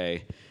right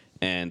away,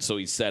 and so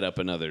he set up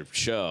another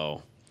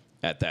show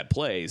at that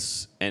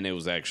place, and it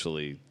was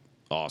actually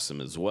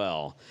awesome as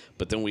well.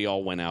 But then we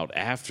all went out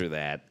after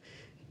that,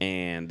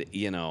 and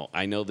you know,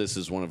 I know this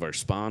is one of our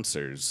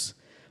sponsors.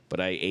 But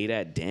I ate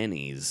at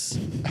Denny's,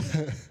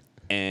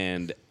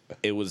 and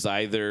it was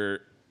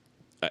either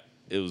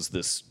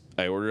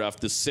I ordered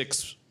off the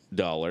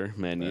 $6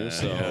 menu.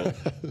 So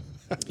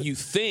you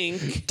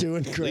think,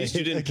 Doing At great. least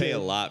you didn't pay a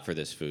Again. lot for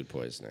this food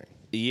poisoning.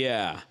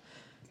 yeah,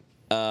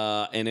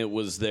 and it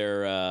was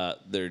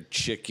their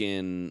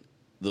chicken,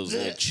 those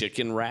little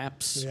chicken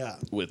wraps, Yeah.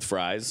 with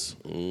fries,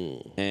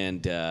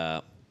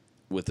 and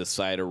with a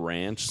side of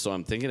ranch. So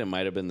I'm thinking it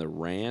might have been the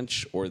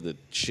ranch or the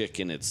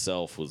chicken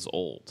itself was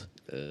old.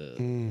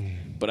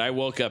 But I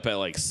woke up at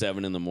like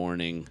 7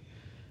 a.m.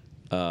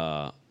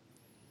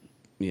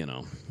 You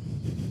know,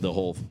 the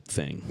whole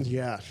thing.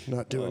 Yeah,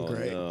 not doing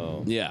great.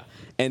 No. Yeah,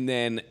 and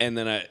then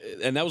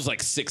that was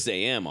like 6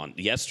 a.m. on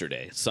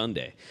yesterday,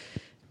 Sunday,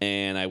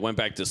 and I went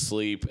back to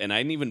sleep, and I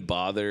didn't even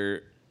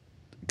bother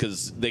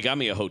because they got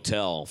me a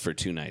hotel for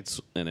 2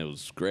 nights, and it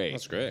was great.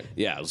 That's great.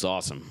 Yeah, it was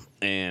awesome,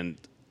 and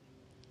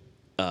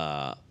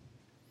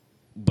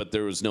but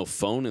there was no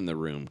phone in the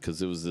room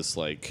because it was this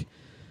like.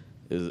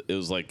 It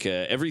was like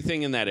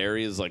everything in that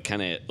area is like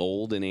kind of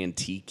old and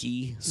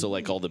antique-y. So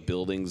like all the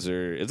buildings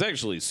are. It's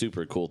actually a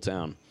super cool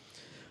town.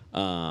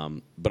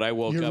 But I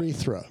woke up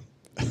Urethra.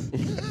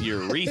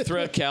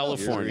 Urethra,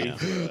 California.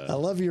 I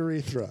love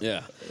urethra.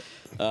 Yeah.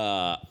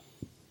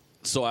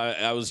 So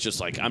I was just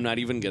like, I'm not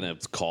even gonna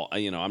call.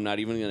 You know, I'm not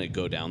even gonna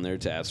go down there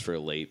to ask for a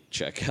late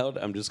checkout.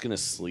 I'm just gonna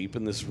sleep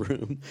in this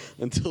room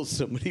until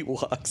somebody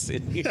walks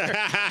in here.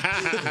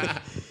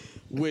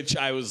 Which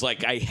I was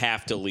like, I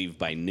have to leave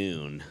by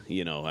noon,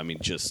 you know, I mean,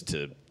 just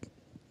to,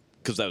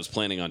 because I was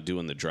planning on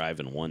doing the drive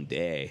in one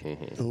day.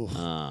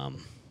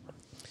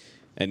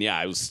 And yeah,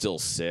 I was still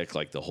sick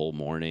like the whole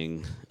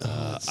morning.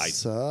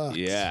 Sucks.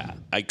 Yeah,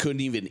 I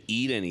couldn't even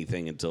eat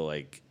anything until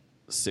like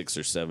 6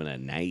 or 7 at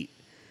night.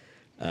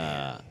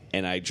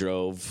 And I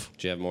drove.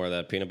 Did you have more of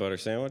that peanut butter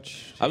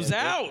sandwich? I was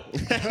out.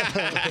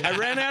 I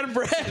ran out of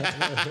bread.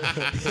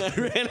 I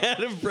ran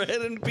out of bread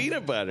and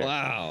peanut butter.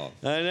 Wow.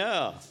 I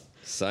know.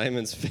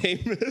 Simon's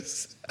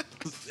famous.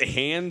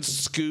 Hand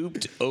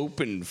scooped,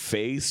 open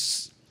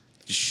face,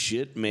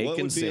 shit making What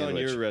would be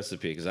sandwich. on your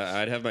recipe? Because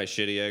I'd have my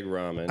shitty egg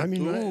ramen. I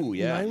mean, Ooh,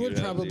 yeah. mine would You'd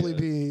have probably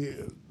be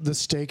the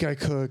steak I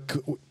cook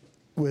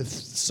with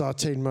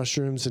sauteed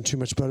mushrooms and too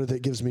much butter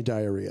that gives me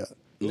diarrhea.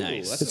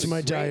 Nice. that's It's a my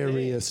great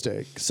diarrhea name.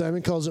 steak.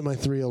 Simon calls it my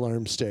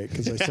 3-alarm steak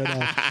because I set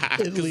off at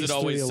Because least it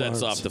always 3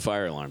 sets alarms. off the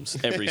fire alarms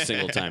every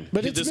single time.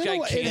 But Dude, it's this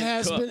been guy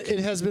can't cook. it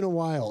has been a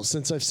while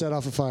since I've set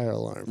off a fire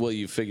alarm. Well,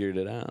 you figured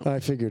it out. I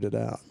figured it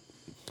out.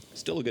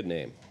 Still a good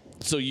name.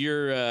 So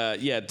you're,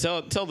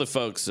 tell the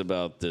folks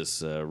about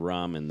this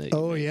ramen that you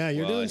Oh make. yeah,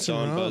 you're Well, I doing saw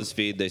some on wrong.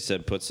 BuzzFeed they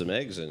said put some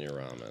eggs in your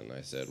ramen.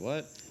 I said,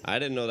 what? I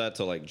didn't know that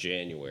till like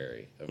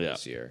January of Yeah.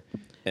 this year.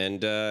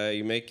 And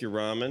you make your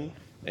ramen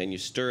and you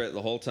stir it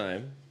the whole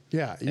time.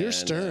 Yeah, you're And,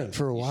 stirring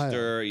for a you while.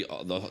 Stir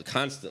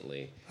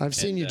constantly. I've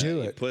seen And, you do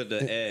You it. put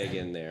the egg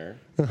in there,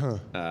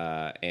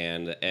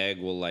 and the egg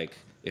will like.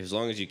 As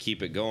long as you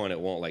keep it going, it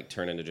won't like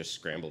turn into just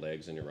scrambled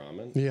eggs in your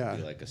ramen. Yeah. It'll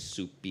be like a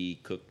soupy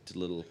cooked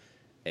little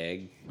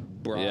egg,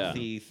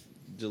 brothy,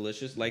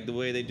 delicious, like the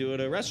way they do it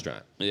at a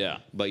restaurant. Yeah.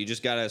 But you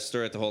just gotta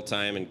stir it the whole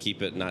time and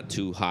keep it not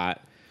too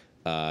hot.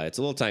 It's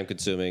a little time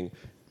consuming,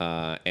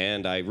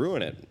 and I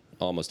ruin it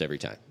almost every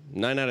time.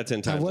 9 out of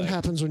 10 times. And what I-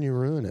 happens when you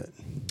ruin it?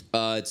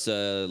 It's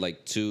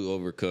like too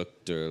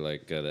overcooked, or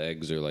like the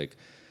eggs are like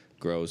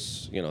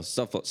gross,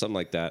 something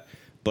like that.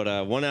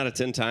 But 1 out of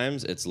 10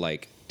 times, it's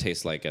like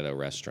tastes like at a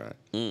restaurant.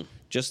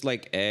 Just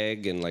like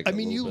egg and like. I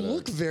mean, you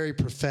look very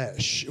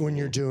profesh when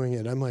you're doing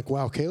it. I'm like,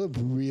 wow, Caleb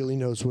really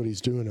knows what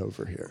he's doing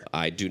over here.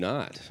 I do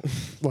not.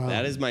 Wow.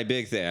 That is my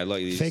big thing. I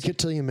like these. Fake it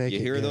till you make it.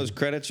 You hear good. those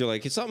credits, you're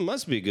like, something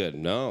must be good.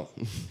 No,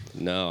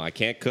 I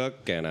can't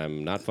cook, and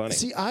I'm not funny.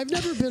 See, I've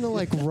never been to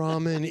like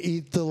ramen,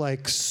 eat the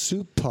like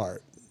soup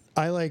part.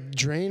 I like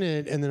drain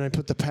it and then I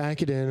put the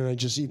packet in and I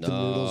just eat the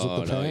noodles with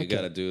the packet. No, you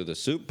got to do the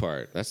soup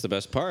part. That's the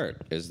best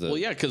part. Well,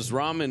 yeah, because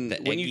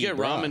ramen. When you get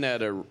broth. ramen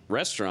at a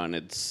restaurant,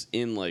 it's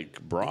in like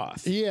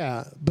broth.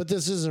 Yeah, but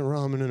this isn't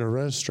ramen in a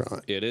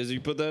restaurant. It is. You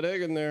put that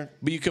egg in there.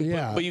 But you can.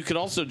 Yeah. But you could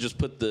also just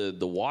put the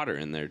water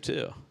in there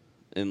too,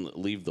 and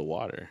leave the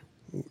water.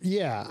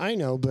 Yeah, I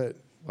know, but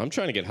I'm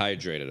trying to get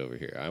hydrated over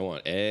here. I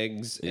want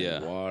eggs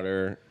and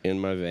water in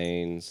my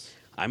veins.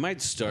 I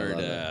might start.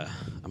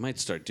 I might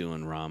start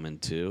doing ramen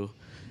too,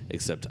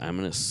 except I'm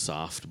gonna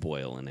soft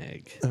boil an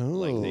egg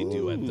like they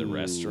do at the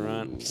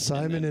restaurant.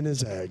 Simon and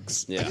his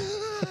eggs. Yeah,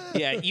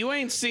 yeah. You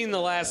ain't seen the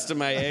last of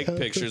my egg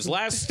pictures.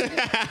 Last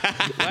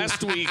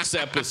week's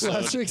episode.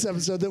 Last week's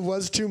episode that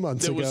was 2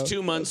 months ago. That was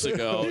 2 months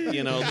ago.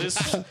 You know this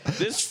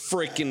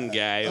freaking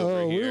guy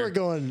over here. We were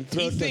going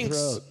throat to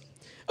throat.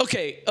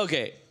 Okay,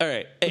 all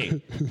right.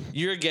 Hey,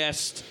 you're a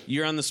guest.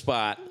 You're on the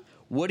spot.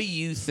 What do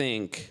you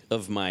think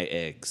of my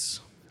eggs?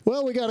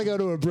 Well, we got to go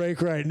to a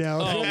break right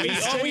now.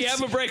 We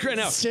have a break right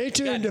now. Stay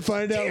tuned to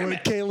find out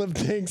what Caleb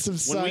thinks of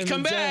Simon's When we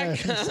come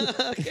back. eggs.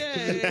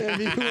 Okay. If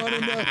you want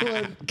to know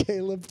what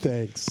Caleb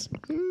thinks.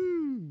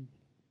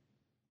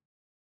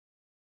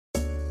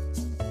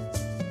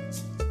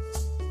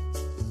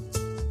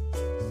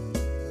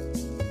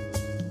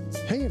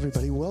 Hey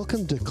everybody,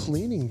 welcome to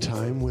Cleaning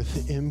Time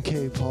with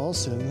MK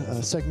Paulson,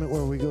 a segment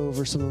where we go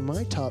over some of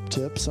my top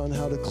tips on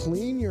how to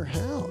clean your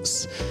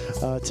house.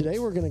 Today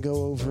we're going to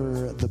go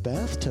over the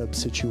bathtub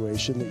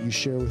situation that you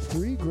share with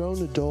 3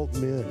 grown adult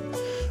men.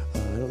 I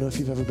don't know if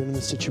you've ever been in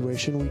this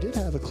situation. We did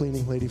have a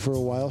cleaning lady for a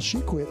while.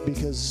 She quit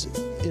because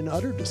in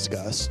utter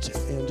disgust.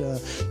 And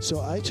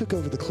so I took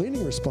over the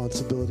cleaning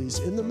responsibilities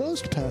in the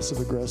most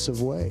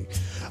passive-aggressive way.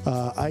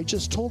 I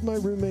just told my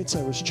roommates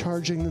I was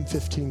charging them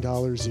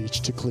 $15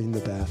 each to clean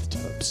the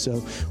bathtub. So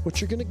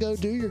what you're going to go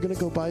do, you're going to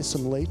go buy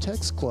some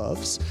latex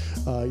gloves.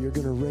 You're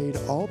going to raid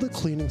all the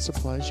cleaning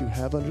supplies you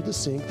have under the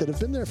sink that have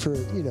been there for,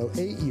 8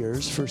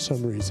 years for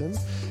some reason.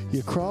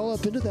 You crawl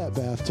up into that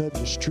bathtub,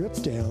 you strip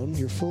down,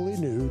 you're fully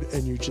nude,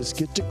 and you just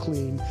get to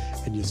clean,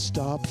 and you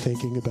stop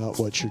thinking about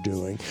what you're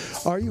doing.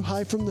 Are you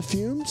high from the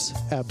fumes?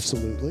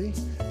 Absolutely.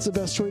 It's the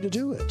best way to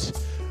do it.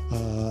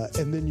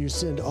 And then you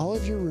send all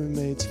of your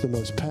roommates the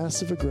most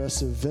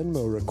passive-aggressive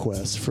Venmo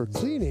requests for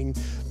cleaning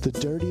the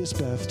dirtiest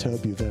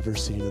bathtub you've ever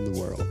seen in the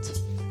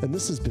world. And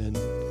this has been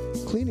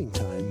Cleaning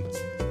Time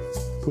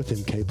with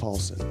MK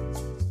Paulson.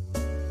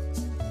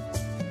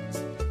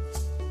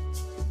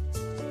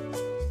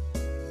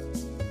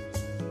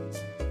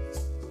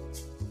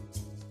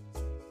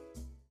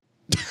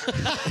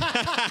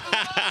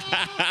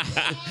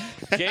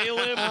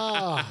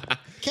 Caleb,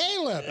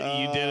 Caleb!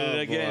 you did it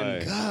again.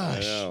 Boy. Gosh. I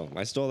know.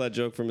 I stole that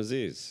joke from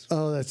Aziz.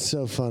 Oh, that's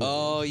so funny.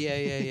 Oh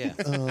yeah.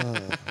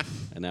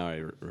 And now I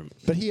remember.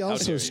 But he dare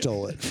also you.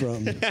 stole it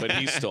from, But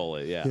he stole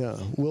it. Yeah.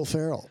 Will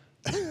Ferrell.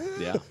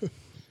 Yeah.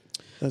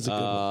 That's a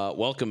good one.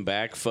 Welcome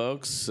back,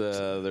 folks.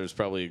 There's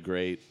probably a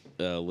great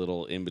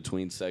little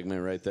in-between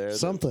segment right there.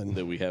 Something.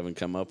 that we haven't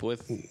come up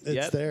with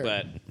yet. there.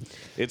 But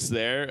it's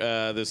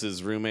there. This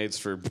is Roommates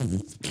for...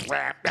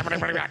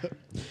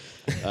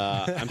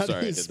 I'm How sorry do I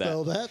you did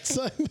spell that,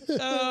 Simon?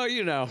 Oh,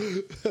 you know.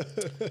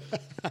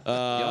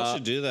 Y'all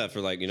should do that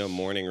for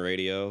morning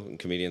radio. And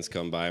comedians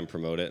come by and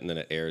promote it, and then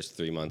it airs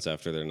 3 months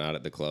after they're not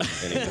at the club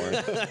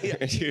anymore.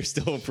 And you're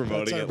still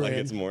promoting That's it our like brand.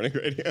 it's morning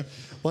radio.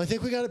 Well, I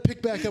think we got to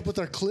pick back up with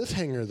our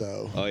cliffhanger,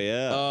 though. Oh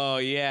yeah. Oh,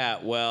 yeah.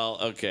 Well,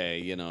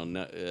 okay.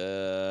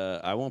 No,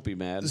 I won't be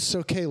mad.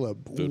 So,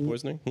 Caleb, Food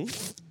poisoning?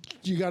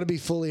 you got to be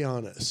fully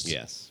honest.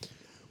 Yes.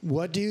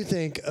 What do you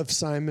think of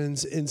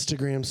Simon's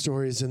Instagram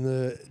stories and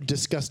the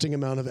disgusting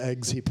amount of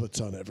eggs he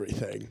puts on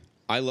everything?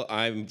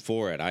 I'm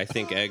for it. I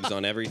think eggs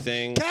on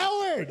everything.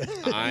 Coward!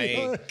 I-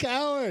 You're a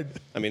coward.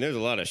 I mean, there's a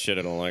lot of shit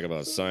I don't like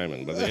about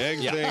Simon, but the egg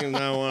thing is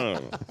not one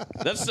of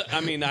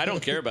them. I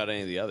don't care about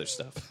any of the other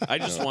stuff. I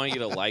just want you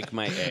to like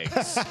my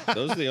eggs.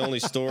 Those are the only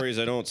stories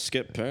I don't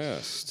skip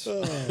past.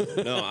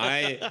 No,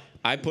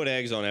 I put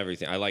eggs on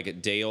everything. I like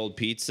it day-old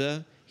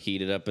pizza,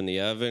 heat it up in the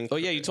oven. Oh,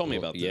 yeah, you told me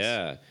about this.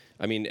 Yeah.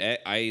 I mean,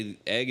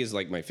 egg is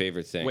like my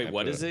favorite thing. Wait,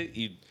 what is it?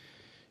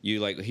 You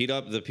like heat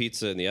up the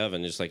pizza in the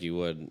oven just like you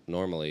would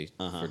normally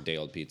for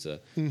day-old pizza,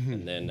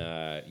 and then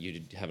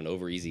you have an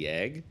over-easy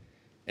egg,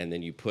 and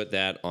then you put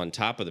that on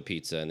top of the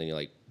pizza, and then you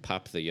like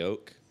pop the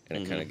yolk,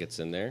 and it kind of gets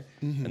in there,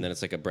 and then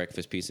it's like a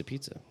breakfast piece of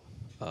pizza.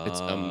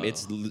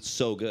 It's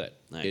so good.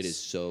 Nice. It is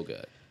so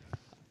good.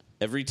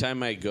 Every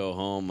time I go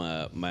home,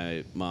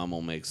 my mom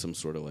will make some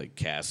sort of like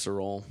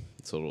casserole.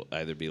 So it'll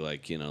either be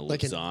like,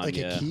 lasagna. Like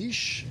a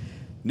quiche?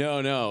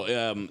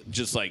 No,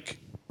 just like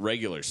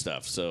regular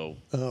stuff. So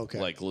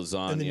like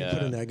lasagna. And then you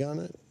put an egg on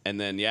it? And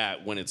then,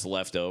 when it's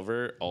left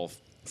over, I'll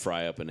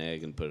fry up an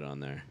egg and put it on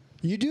there.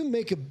 You do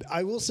make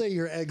I will say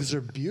your eggs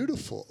are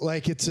beautiful.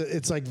 Like it's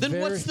like Then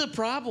very, what's the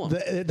problem?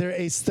 They're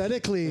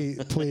aesthetically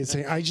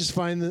pleasing. I just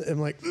find that I'm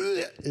like,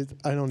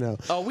 I don't know.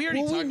 Oh, we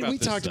already talked about we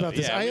this, talked though. about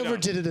this. Yeah, I we don't-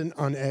 overdid it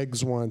on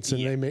eggs once,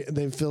 and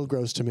they feel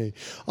gross to me.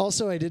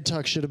 Also, I did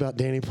talk shit about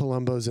Danny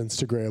Palumbo's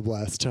Instagram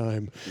last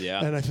time.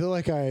 Yeah. And I feel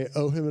like I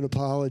owe him an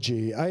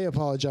apology. I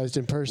apologized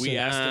in person. We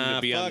asked him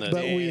to be on the.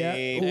 But we-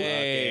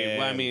 Hey,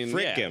 well, I mean,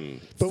 frick yeah.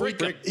 him.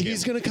 But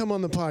he's going to come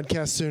on the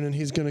podcast soon, and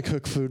he's going to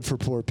cook food for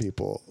poor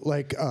people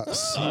like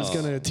us. He's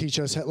going to teach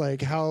us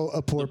how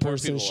a poor poor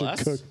person people, should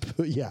us? cook.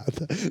 Yeah,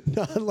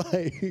 not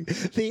like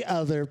the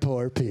other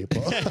poor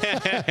people.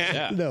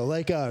 No,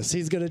 like us.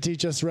 He's going to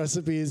teach us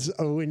recipes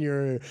when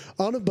you're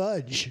on a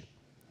budge.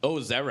 Oh,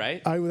 is that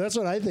right? That's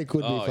what I think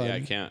would be Oh, fun. yeah,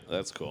 I can't.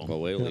 That's cool.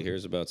 Well, wait till he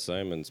hears about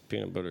Simon's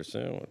peanut butter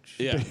sandwich.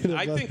 Yeah,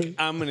 I think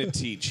I'm going to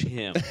teach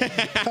him.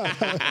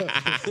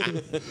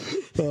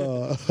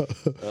 Oh,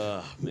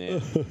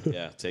 man.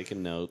 Yeah,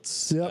 taking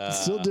notes. Yep,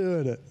 still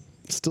doing it.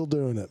 Still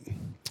doing it.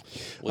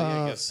 Well,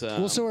 yeah, I guess.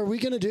 Well, so are we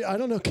going to do? I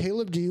don't know,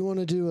 Caleb. Do you want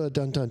to do a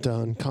dun dun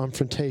dun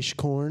confrontation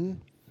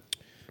corn?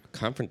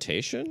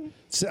 Confrontation?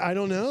 So, I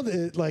don't know.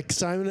 Like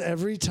Simon,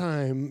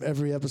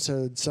 every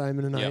episode,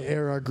 Simon and Yep. I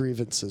air our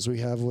grievances. We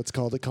have what's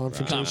called a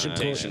confrontation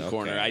Confrontation corner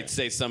corner. Okay. I'd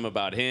say some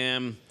about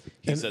him.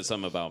 He said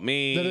some about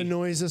me. that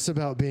annoys us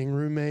about being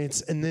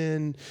roommates, and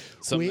then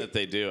Something that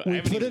they do. I We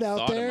haven't put it even out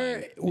thought of there.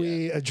 mine.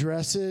 We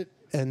address it,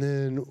 and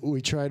then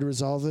we try to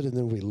resolve it, and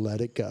then we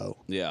let it go.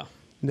 Yeah.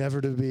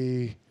 Never to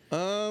be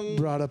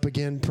brought up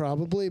again,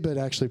 probably, but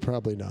actually,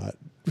 probably not.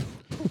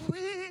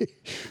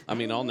 I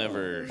mean, I'll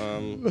never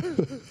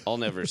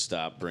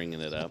stop bringing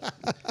it up.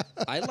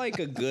 I like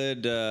a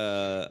good.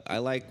 I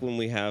like when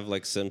we have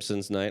like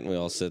Simpsons night and we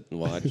all sit and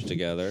watch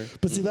together.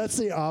 But see, that's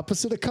the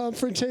opposite of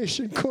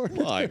confrontation corner.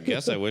 Well, I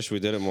guess I wish we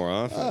did it more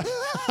often.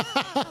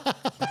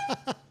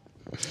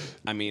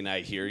 I mean, I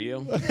hear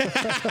you.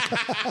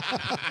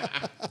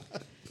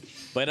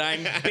 But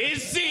I'm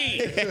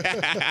busy.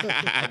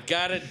 I've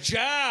got a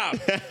job.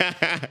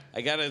 I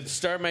got to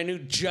start my new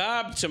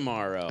job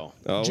tomorrow.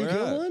 Oh, Did you we're get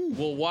not. one?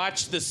 We'll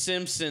watch The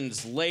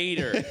Simpsons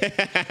later.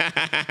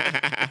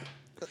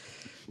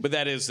 But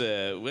that is,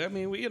 I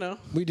mean, we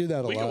We do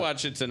that a we lot. can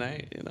watch it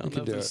tonight. do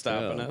Nothing's it,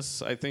 stopping yeah.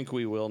 us. I think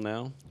we will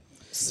now.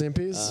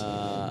 Simpies.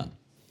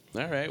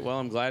 All right. Well,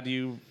 I'm glad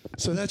you.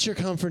 So that's your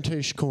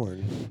confrontation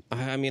corn.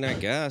 I mean, I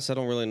guess I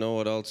don't really know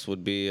what else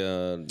would be.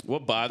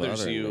 What bothers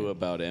Bothering you me.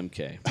 about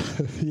MK?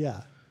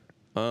 Yeah.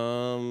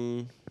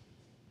 Um,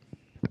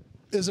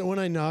 Is it when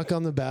I knock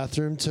on the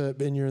bathroom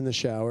and you're in the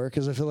shower?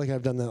 Because I feel like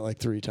I've done that like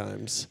 3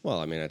 times. well,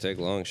 I mean, I take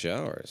long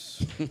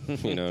showers.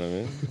 You know what I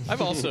mean?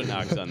 I've also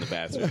knocked on the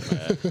bathroom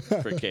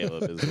for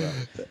Caleb as well.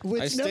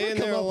 Which I stay never in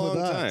come there a up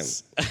with long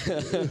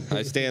us.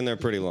 I stay in there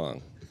pretty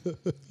long.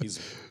 He's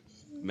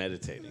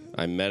meditating.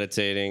 I'm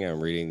meditating. I'm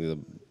reading the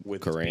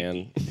With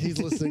Quran. He's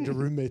listening to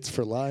Roommates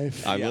for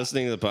Life. I'm Yeah.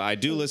 listening to the. I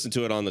do listen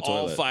to it on the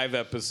All toilet. 5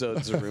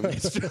 episodes of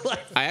Roommates for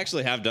Life. I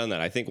actually have done that.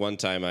 I think one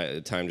time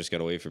time just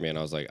got away from me, and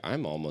I was like,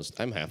 I'm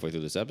halfway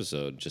through this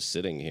episode, just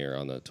sitting here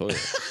on the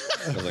toilet.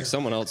 I was like,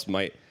 someone else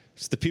might.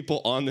 The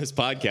people on this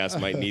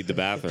podcast might need the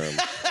bathroom.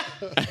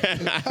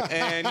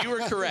 And you were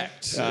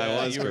correct. I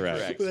was you were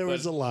correct. There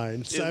was But a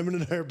line. Simon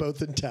and I are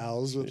both in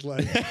towels with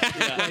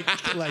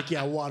like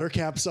water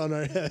caps on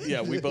our head.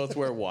 yeah, we both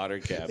wear water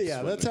caps. Yeah,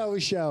 when that's how we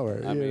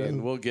shower. I you mean,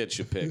 know? we'll get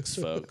you pics,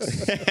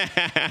 folks.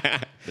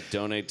 But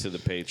donate to the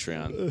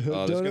Patreon.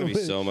 Oh, there's going to be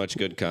Don't- so much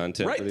good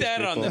content. for Write these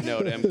that on the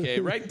people. note,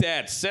 MK. Write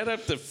that. Set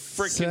up the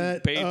freaking Set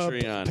up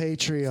Patreon.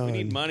 Patreon. We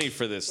need money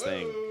for this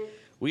thing.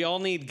 We all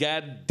need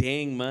god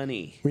dang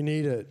money. We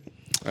need it.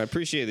 I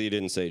appreciate that you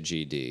didn't say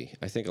GD.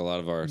 I think a lot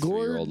of our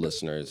Gord 3-year-old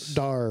listeners,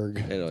 Darg.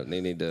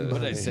 they need to.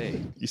 What did I say?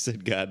 You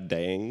said God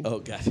dang. Oh,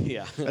 God.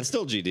 Yeah. That's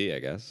still GD, I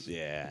guess.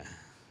 Yeah.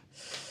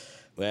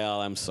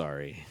 Well, I'm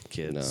sorry,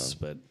 kids,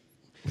 No. but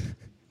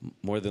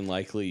more than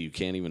likely you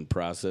can't even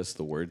process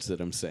the words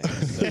that I'm saying.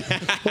 So,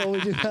 Well,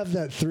 we do have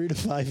that 3 to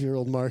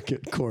 5-year-old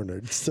market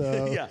cornered.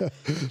 So Yeah.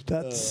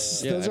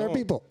 that's Yeah, those I are don't-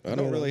 people. I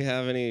don't really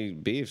have any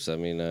beefs. I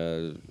mean,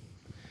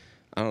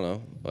 I don't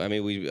know. I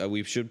mean,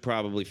 we should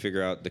probably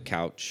figure out the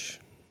couch.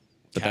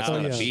 But that's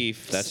Couch. not Oh, a yeah.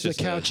 beef. That's the just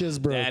couch is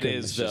broken. that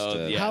is, It's just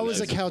though. a- Yeah, How that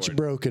is a couch important.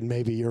 broken?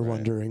 Maybe you're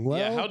wondering. Well,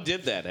 Yeah, how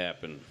did that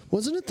happen?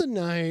 wasn't it the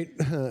night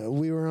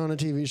we were on a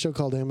TV show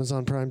called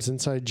Amazon Prime's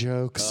Inside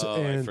Jokes? Oh, I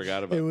and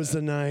forgot about it was that.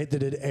 the night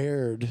that it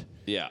aired.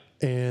 Yeah.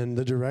 And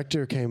the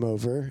director came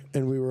over,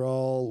 and we were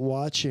all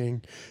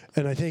watching.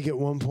 And I think at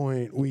one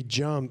point we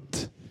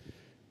jumped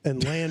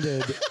and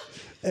landed,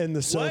 and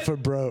the sofa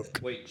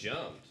broke. Wait,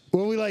 jumped.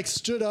 Well, we like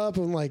stood up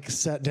and like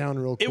sat down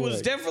real quick. It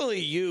was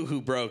definitely you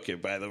who broke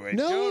it, by the way.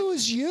 No, Don't- it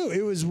was you.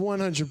 It was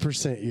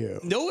 100%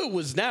 you. No, it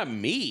was not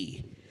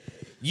me.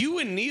 You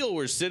and Neil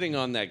were sitting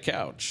on that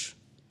couch.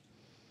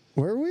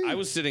 Were we? I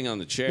was sitting on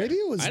the chair. Maybe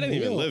it was I didn't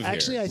even Neil. live here,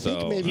 Actually, I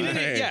think so- maybe He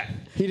didn't, yeah.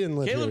 he didn't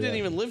live Caleb here didn't yet.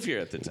 even live here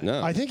at the time.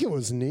 No. I think it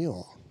was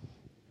Neil.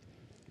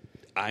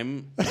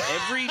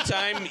 Every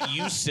time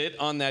you sit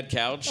on that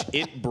couch,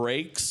 it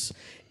breaks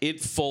It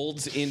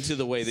folds into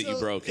the way that you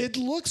broke it. It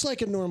looks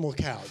like a normal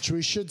couch,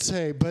 we should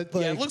say, but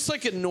like Yeah, it looks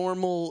like a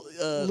normal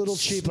little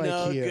cheap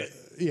snug, IKEA.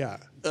 Yeah.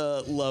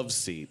 love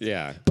seat.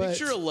 Yeah. But-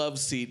 Picture a love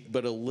seat,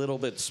 but a little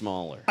bit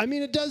smaller. I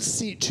mean, it does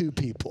seat 2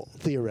 people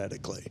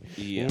theoretically,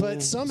 Yeah.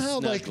 but somehow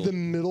like Snuggle. the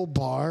middle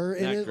bar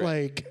in Not it great.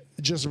 like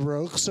just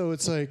broke. So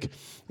it's like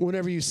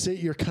whenever you sit,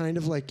 you're kind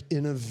of like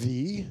in a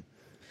V.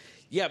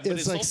 Yeah, but It's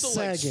it's like also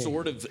like sagging.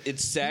 sort of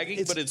it's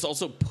sagging, but it's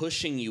also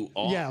pushing you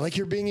off. Yeah, like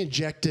you're being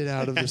ejected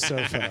out of the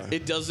sofa.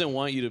 It doesn't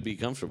want you to be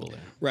comfortable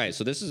there. Right.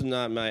 So this is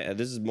not my.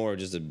 This is more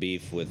just a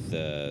beef with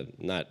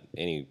not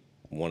any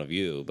one of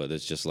you, but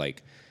it's just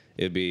like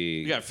it'd be.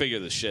 You gotta figure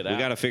this shit out. We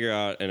got to figure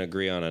out and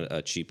agree on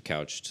a cheap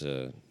couch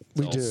to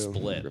We all do.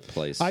 split.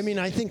 replace. I mean,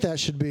 I think that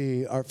should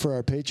be for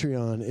our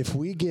Patreon. If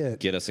we get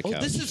get us a Oh,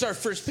 couch. this is our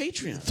first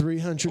Patreon.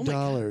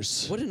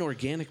 $300, What an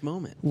organic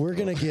moment. we're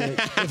gonna get.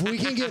 If we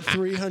can get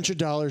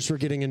 $300, we're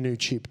getting a new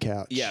cheap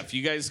couch. Yeah, if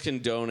you guys can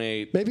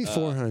donate, Maybe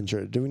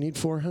 400. Do we need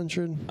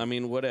 400? I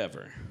mean,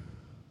 whatever.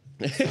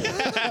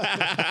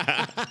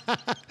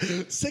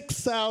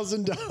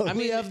 $6,000. I mean,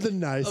 we have the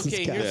nicest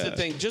Okay, couch. here's the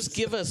thing. Just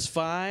give us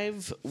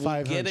 5.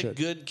 We'll get a 500.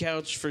 good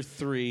couch for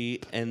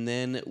 3, and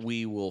then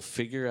we will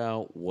figure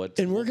out what.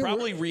 And we're we'll gonna-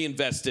 probably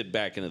reinvest it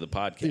back into the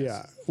podcast.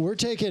 Yeah, we're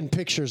taking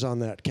pictures on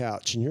that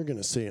couch, and you're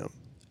gonna see them.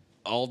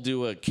 I'll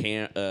do a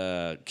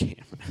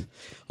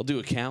I'll do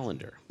a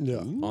calendar. Yeah.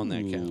 On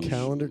that couch.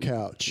 Calendar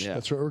couch. Yeah.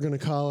 That's what we're gonna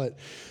call it.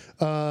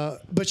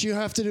 But you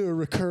have to do a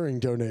recurring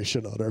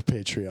donation on our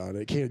Patreon.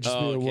 It can't just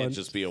be Oh, a it one. can't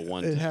just be a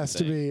one. It has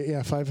to be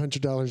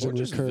 $500 or in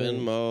just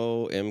recurring.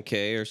 Venmo,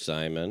 MK, or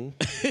Simon.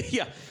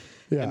 yeah.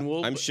 Yeah. And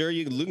we'll I'm sure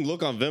you can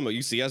look on Venmo.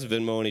 You see us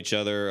Venmoing each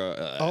other.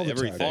 All the time.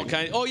 everything. all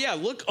kind. Oh yeah,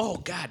 look. Oh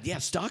god, yeah.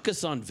 Stalk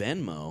us on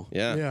Venmo.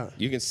 Yeah. Yeah.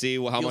 You can see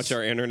how much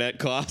our internet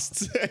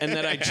costs. And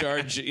then I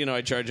charge,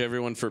 I charge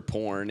everyone for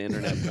porn,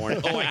 internet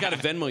porn. Oh, I got to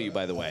Venmo you,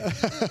 by the way.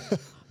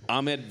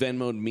 Ahmed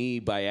Venmoed me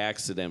by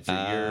accident for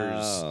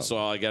yours, so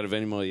I got to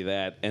Venmo you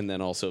that, and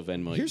then also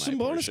Venmo you Here's my some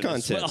bonus portion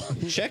as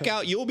content. well. Check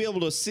out. You'll be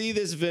able to see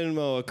this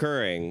Venmo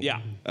occurring.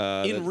 Yeah,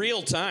 in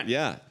real time.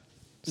 Yeah.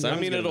 I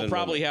Simon's mean, gonna it'll Venmo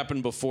probably me.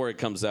 happen before it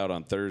comes out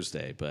on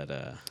Thursday, but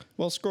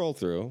Well, scroll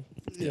through.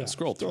 Yeah.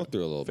 scroll Scroll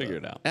through a little bit. Figure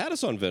it out. Add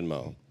us on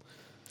Venmo.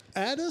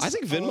 Add us I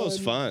think Venmo's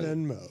on fun.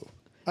 Venmo.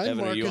 I'm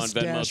Evan, are you Marcus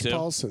on Venmo Dash too?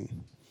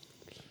 Paulson.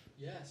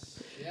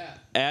 Yes. Yeah.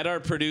 Add our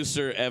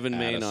producer Evan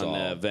Main us on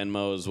all.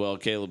 Venmo as well.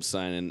 Caleb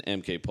Simon,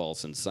 MK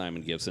Paulson,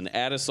 Simon Gibson.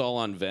 Add us all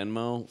on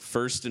Venmo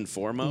first and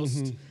foremost.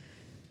 Mm-hmm.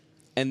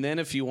 And then,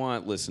 if you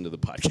want, listen to the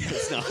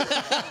podcast.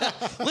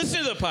 No.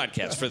 Listen to the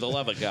podcast for the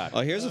love of God. Oh,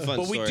 here's a fun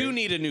But story. we do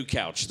need a new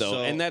couch, though,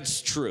 So, and that's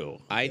true.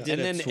 I did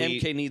and a then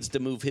tweet- MK needs to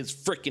move his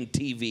freaking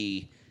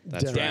TV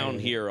That's down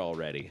right. here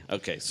already.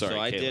 Okay, sorry. So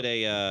I Caleb.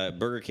 did a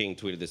Burger King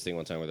tweeted this thing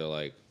one time where they're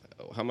like,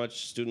 "How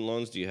much student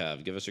loans do you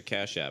have? Give us your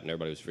Cash App." And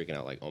everybody was freaking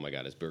out, like, "Oh my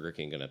God, is Burger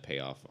King going to pay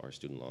off our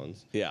student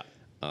loans?" Yeah.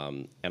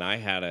 And I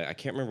had I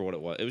can't remember what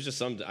it was. It was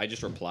just I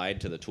just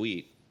replied to the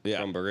tweet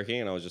from Burger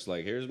King, and I was just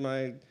like, "Here's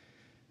my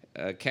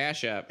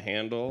Cash App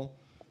handle.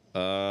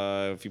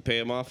 If you pay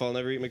them off, I'll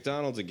never eat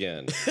McDonald's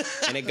again."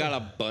 And it got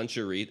a bunch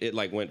of it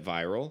like went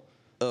viral.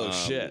 Oh,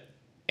 shit.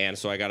 And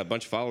so I got a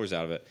bunch of followers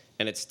out of it,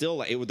 and it's still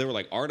like there were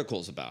like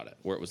articles about it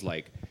where it was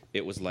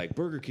like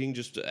Burger King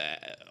just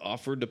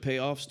offered to pay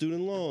off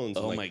student loans.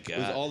 Oh, And, like, my It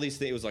was God. all these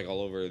things. It was like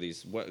all over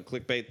these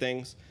clickbait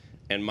things,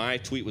 and my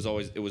tweet was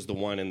always the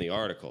one in the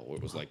article where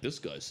it was like, "This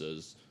guy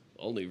says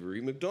I'll never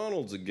eat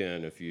McDonald's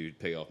again if you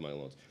pay off my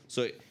loans."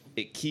 So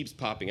it keeps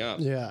popping up.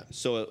 Yeah.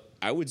 So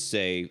I would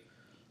say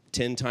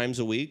 10 times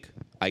a week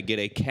I get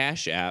a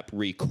Cash App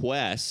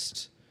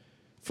request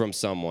from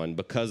someone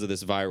because of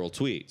this viral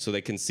tweet, so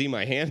they can see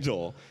my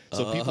handle.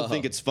 So people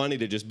think it's funny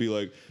to just be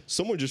like,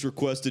 "Someone just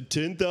requested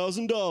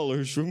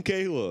 $10,000 from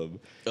Caleb,"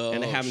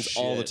 and it Oh, happens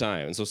all the shit.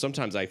 time. And so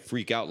sometimes I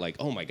freak out, like,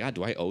 "Oh my God,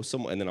 do I owe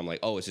someone?" And then I'm like,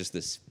 "Oh, it's just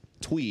this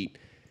tweet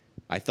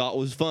I thought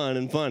was fun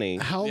and funny."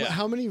 How Yeah.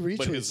 how many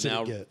But retweets it's did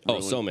now- it get? Oh,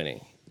 Ruined. so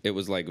many. It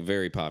was like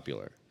very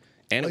popular,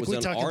 and Like, it we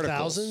was on talking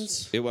articles.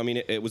 thousands?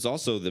 It was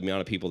also the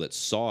amount of people that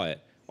saw it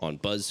on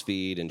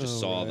BuzzFeed and just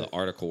saw the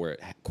article where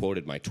it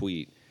quoted my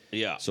tweet.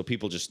 Yeah. So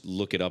people just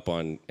look it up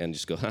on and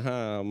just go,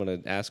 "Haha, I'm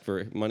gonna ask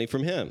for money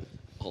from him."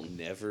 I'll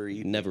never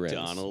eat Never ends.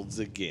 McDonald's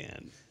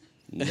again.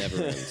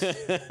 Never ends.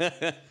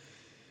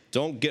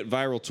 Don't get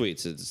viral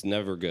tweets. It's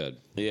never good.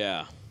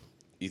 Yeah.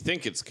 You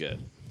think it's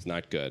good. It's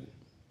not good.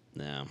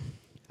 No.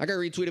 I got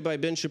retweeted by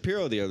Ben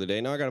Shapiro the other day.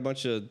 Now I got a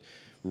bunch of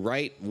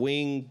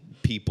right-wing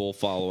people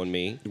following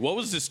me. What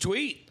was this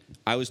tweet?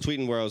 I was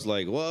tweeting where I was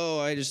like, "Whoa,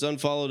 I just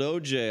unfollowed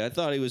OJ. I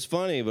thought he was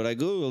funny, but I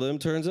Googled him.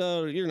 Turns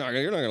out you're not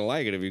gonna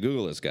like it if you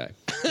Google this guy."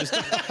 Just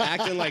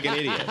acting like an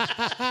idiot.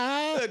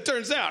 It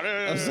turns out.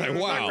 I was like,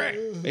 "Wow."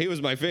 He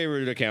was my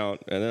favorite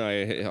account, and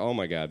then oh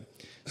my God.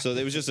 So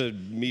it was just a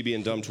me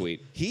being dumb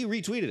tweet. He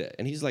retweeted it,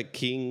 and he's like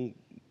King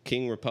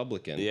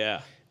Republican.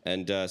 Yeah.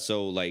 And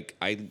so like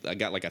I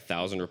got like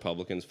 1,000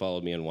 Republicans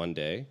followed me in one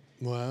day.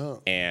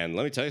 Wow. And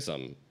let me tell you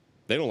something.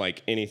 They don't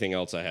like anything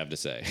else I have to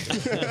say.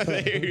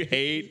 They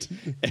hate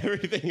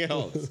everything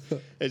else.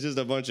 It's just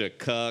a bunch of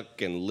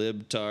cuck and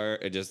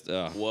libtard. It just,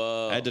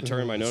 Whoa. I had to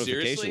turn my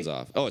notifications Seriously?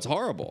 off. Oh, it's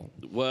horrible.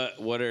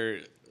 What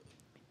are?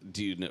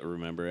 Do you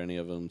remember any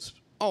of them?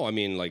 Oh, I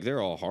mean, like, they're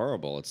all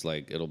horrible. It's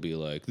like, it'll be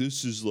like,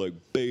 this is like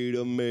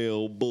beta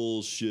male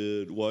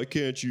bullshit. Why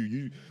can't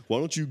why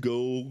don't you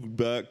go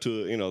back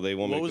to, they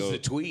want me What to was go. the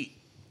tweet?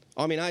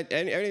 I mean,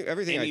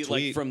 everything I Any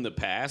tweet. like from the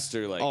past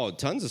or like? Oh,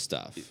 tons of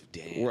stuff.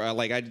 Damn.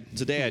 Where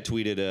today I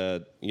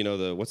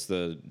tweeted, what's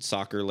the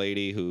soccer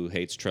lady who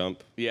hates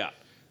Trump? Yeah.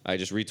 I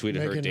just retweeted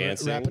her Megan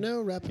dancing.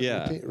 Rapinoe?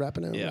 Yeah.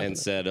 Rapinoe? Yeah. And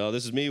said, "Oh,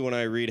 this is me when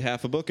I read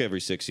half a book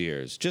every 6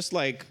 years." Just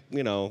like,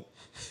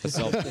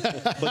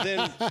 But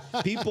then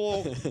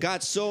people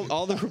got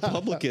all the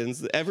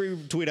Republicans, every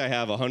tweet I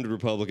have, 100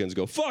 Republicans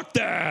go, "Fuck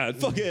that,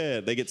 fuck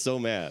it." They get so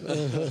mad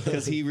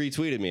because he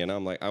retweeted me, and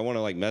I'm like, I want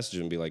to message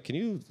him and be like, "Can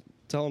you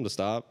tell him to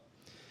stop?"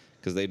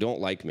 Because they don't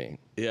like me.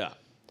 Yeah.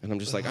 And I'm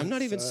just like, I'm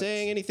not even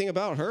saying anything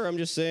about her. I'm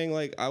just saying,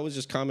 like, I was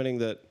just commenting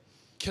that.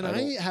 Can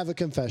I have a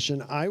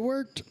confession? I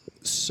worked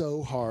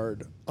so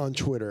hard on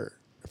Twitter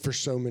for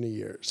so many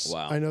years.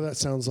 Wow. I know that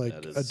sounds like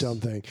a dumb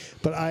thing,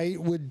 but I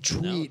would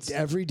tweet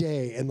every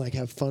day and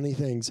have funny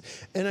things.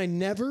 And I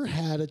never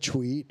had a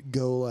tweet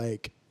go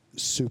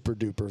super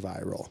duper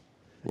viral.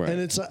 Right.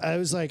 And I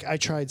was like, I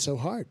tried so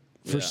hard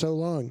for Yeah. so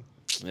long.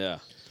 Yeah.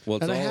 Well,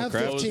 it's And I all have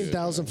crap.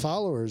 15,000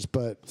 followers,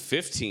 but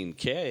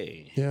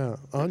 15K. yeah,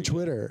 on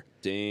Twitter.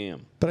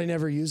 Damn. But I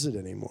never use it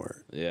anymore.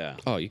 Yeah.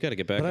 Oh, you got to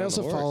get back. But I on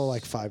also the horse. follow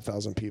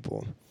 5,000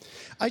 people.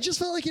 I just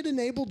felt like it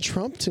enabled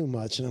Trump too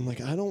much, and I'm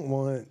like, I don't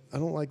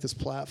like this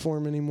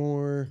platform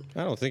anymore.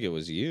 I don't think it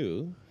was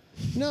you.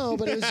 No,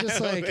 but it was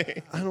just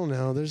like, I don't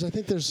know. I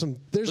think there's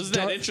Isn't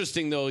that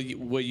interesting though?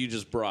 What you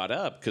just brought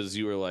up, because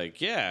you were like,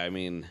 yeah, I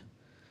mean,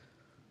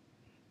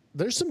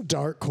 there's some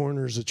dark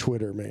corners of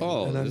Twitter, man.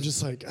 Oh, and I'm there's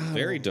just like, I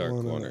Very don't dark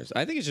wanna- corners.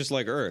 I think it's just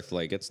like Earth.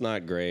 Like, it's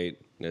not great.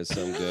 There's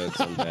some good,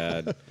 some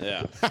bad.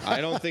 yeah.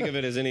 I don't think of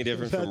it as any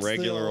different from That's the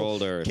regular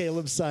old Earth.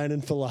 Caleb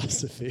Simon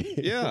philosophy.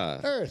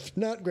 Yeah. Earth,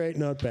 not great,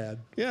 not bad.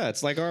 Yeah,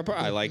 it's like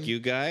I like you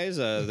guys.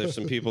 There's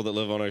some people that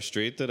live on our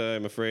street that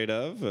I'm afraid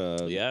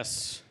of.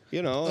 Yes.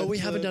 Oh, we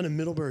it's, haven't done a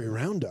Middlebury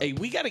Roundup. Hey,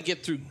 we got to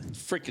get through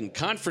freaking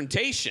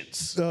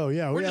confrontations. Oh,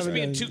 yeah. We're we just haven't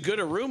being done- too good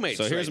at roommates.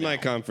 So here's right my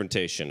now.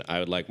 confrontation. I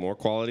would like more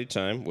quality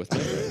time with my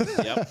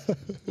friends. Yep.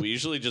 We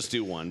usually just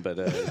do one,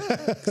 but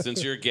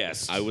since you're a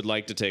guest, I would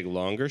like to take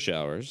longer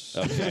showers.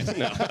 Okay.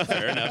 No,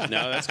 fair enough.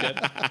 No, that's good.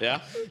 Yeah.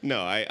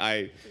 No,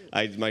 I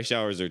my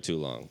showers are too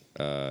long,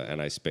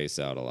 and I space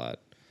out a lot.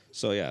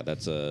 So yeah,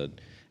 that's a.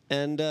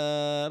 And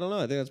I don't know.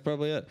 I think that's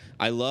probably it.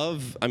 I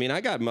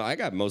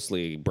got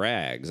mostly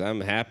brags.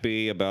 I'm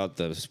happy about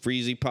the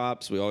Freezy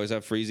Pops. We always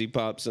have Freezy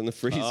Pops in the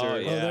freezer. Oh, Oh,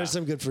 yeah. there's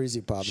some good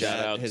Freezy Pops. Shout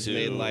That out has to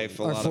made life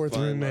a our lot fourth of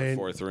fun. roommate.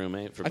 Fourth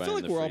roommate for I feel buying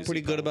like the we're all Freezy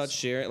pretty good about Pops.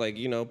 sharing.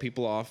 Like,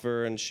 people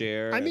offer and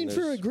share. I and mean,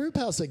 for a there's- group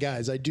house of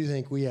guys, I do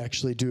think we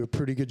actually do a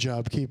pretty good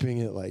job keeping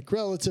it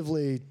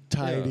relatively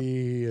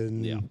tidy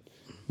and Yeah.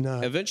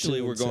 not.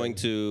 Eventually, too we're insane. going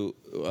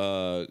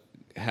to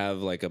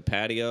have a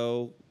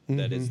patio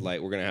that is we're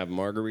going to have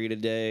margarita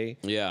day.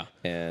 Yeah.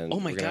 And Oh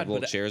my we're gonna God, have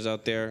little but- chairs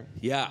out there.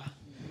 Yeah.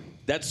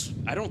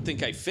 I don't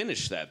think I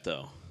finished that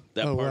though.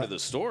 That Oh, part what? of the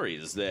story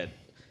is that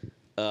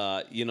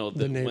when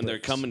they're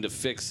neighbors. coming to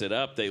fix it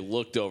up, they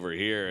looked over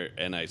here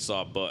and I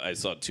saw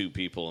two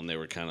people and they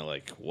were kind of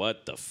like,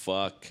 "What the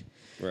fuck?"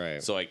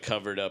 Right. So I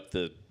covered up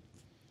the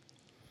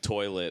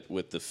toilet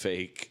with the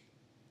fake.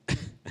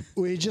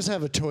 We just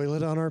have a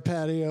toilet on our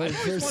patio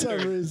for some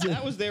reason.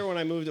 That was there when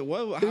I moved. It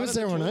was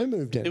there when I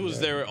moved in. It was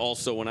there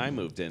also when I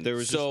moved in. There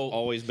was just so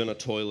always been a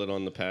toilet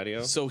on the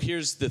patio. So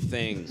here's the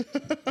thing.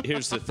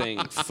 Here's the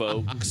thing,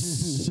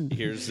 folks.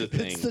 Here's the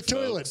thing. It's the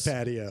toilet folks.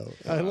 patio.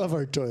 I love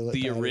our toilet.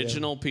 The patio.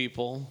 original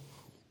people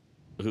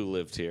who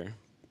lived here.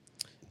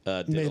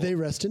 May they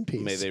rest in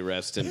peace. May they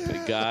rest in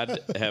peace. God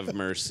have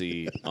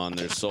mercy on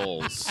their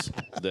souls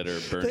that are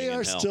burning They in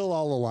are hell. still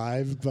all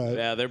alive, but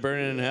Yeah, they're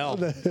burning in hell.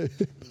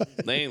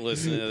 They ain't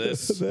listening to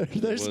this.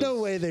 there's no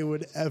way they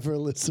would ever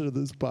listen to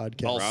this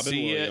podcast. I'll Robin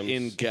see you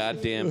Williams. in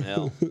goddamn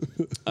hell.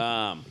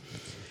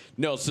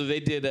 No, so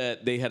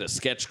they had a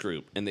sketch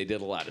group and they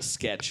did a lot of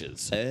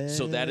sketches.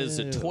 So that is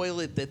a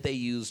toilet that they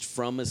used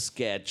from a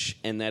sketch,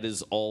 and that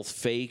is all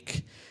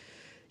fake.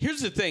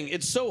 Here's the thing,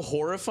 it's so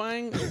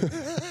horrifying.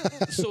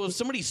 So if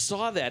somebody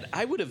saw that,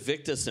 I would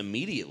evict us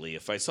immediately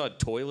if I saw a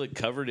toilet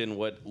covered in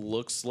what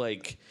looks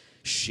like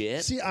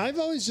shit. See, I've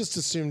always just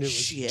assumed it was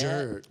Shit.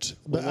 dirt,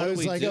 but Well, what I do was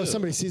we like, do? oh,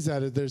 somebody sees that,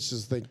 they're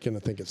just going to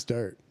think it's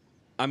dirt.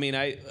 I mean,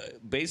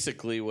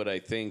 basically what I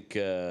think.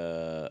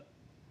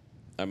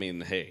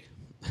 Hey,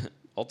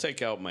 I'll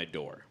take out my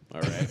door. All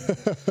right,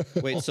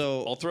 Wait, I'll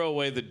so throw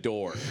away the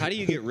door. how do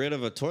you get rid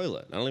of a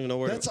toilet? I don't even know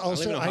where. That's I don't,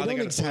 even also, know how I they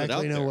don't got a toilet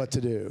exactly out know there. what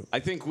to do. I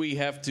think we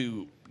have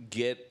to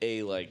get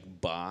a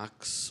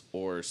box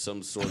or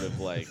some sort of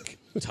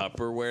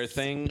Tupperware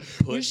thing.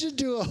 We should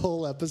do a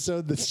whole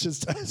episode that's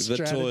just toilet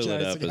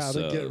strategizing how to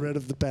get episode. rid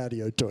of the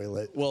patio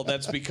toilet. Well,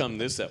 that's become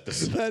this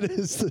episode. That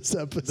is this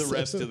episode. The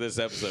rest of this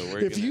episode. We're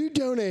If gonna, you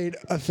donate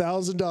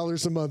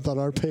 $1,000 a month on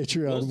our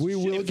Patreon, we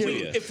will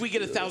if we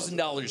get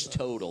 $1,000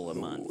 total a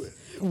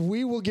month,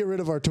 we will get rid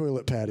of our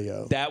toilet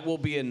patio. that will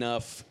be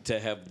enough to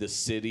have the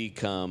city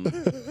come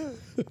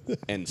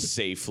and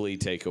safely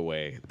take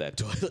away that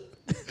toilet.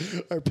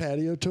 Our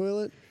patio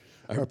toilet,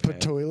 our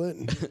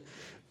toilet.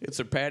 It's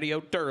a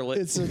patio turlet.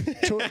 It's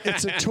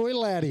a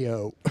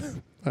toilatio.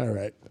 All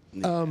right.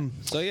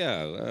 So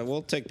yeah,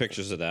 we'll take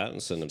pictures of that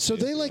and send them. So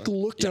to you they if you like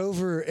want. looked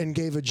over and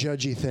gave a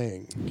judgy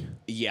thing.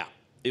 Yeah.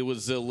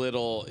 But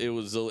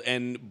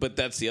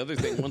that's the other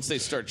thing. Once they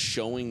start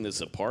showing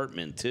this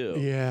apartment too.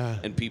 Yeah.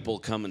 And people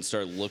come and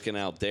start looking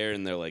out there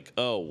and they're like,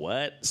 oh,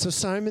 what? So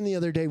Simon the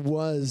other day he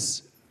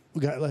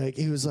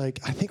was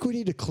like, I think we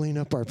need to clean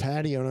up our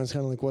patio. And I was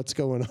kind of like, what's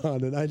going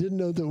on? And I didn't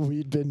know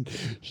that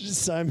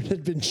Simon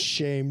had been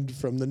shamed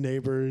from the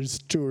neighbor's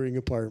touring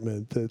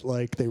apartment that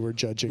like they were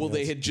judging Well, us.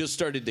 they had just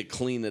started to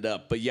clean it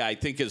up. But yeah, I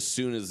think as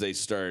soon as they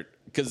start,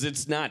 because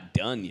it's not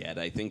done yet,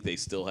 I think they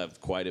still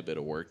have quite a bit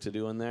of work to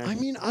do in there. I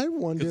mean, I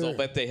wonder. Because I'll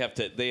bet they have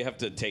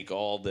to take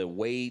all the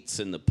weights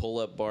and the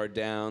pull-up bar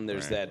down.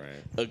 There's Right, that right.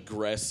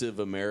 aggressive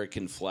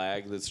American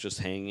flag that's just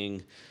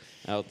hanging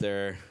out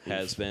there,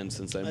 has been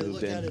since I I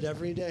moved look at it in.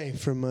 every day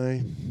from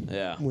my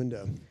Yeah.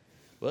 window.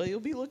 Well,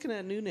 you'll be looking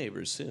at new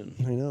neighbors soon.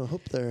 I know.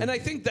 Hope they're. And I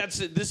think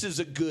this is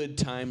a good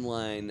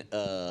timeline.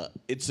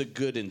 It's a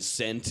good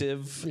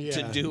incentive to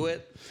Yeah. do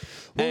it.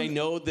 And I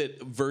know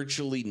that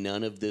virtually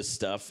none of this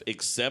stuff,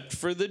 except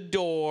for the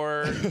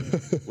door,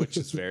 which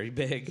is very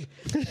big,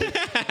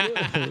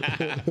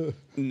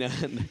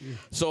 none.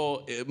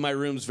 So my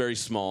room's very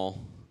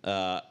small.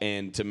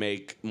 And to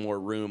make more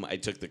room, I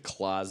took the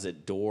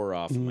closet door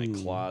off of my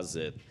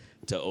closet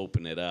to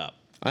open it up.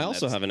 I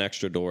also have an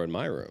extra door in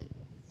my room.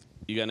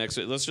 You got an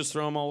extra? Let's just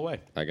throw them all away.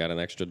 I got an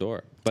extra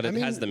door, but it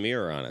mean- has the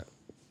mirror on it.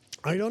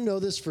 I don't know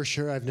this for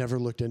sure. I've never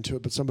looked into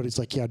it, but somebody's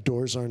like, yeah,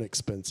 doors aren't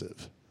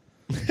expensive.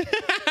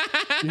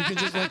 You can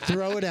just like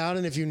throw it out,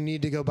 and if you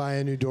need to go buy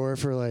a new door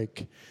for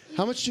like,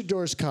 how much do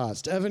doors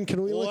cost? Evan,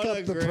 can we look What up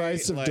a the great,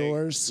 price of like-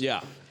 doors?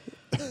 Yeah.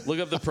 Look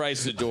up the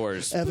price of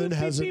doors. Evan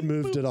hasn't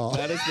moved at all.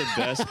 That is the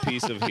best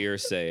piece of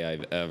hearsay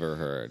I've ever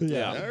heard.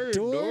 Yeah. Our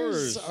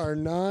Doors are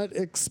not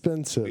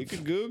expensive. You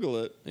could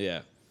Google it.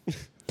 Yeah.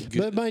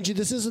 But mind you,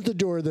 this isn't the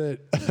door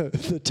that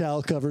the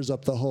towel covers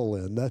up the hole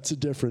in. That's a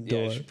different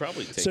Yeah, door. I should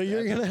probably take so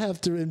you're that. going to have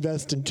to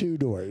invest in 2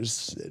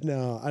 doors.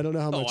 Now, I don't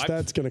know how much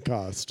that's going to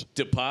cost.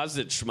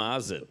 Deposit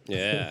schmozit.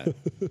 Yeah.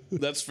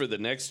 That's for the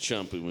next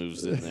chump who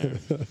moves in there.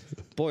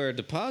 Boy, are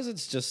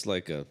deposits just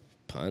like a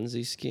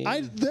Ponzi scheme?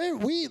 We're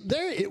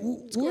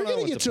going going on to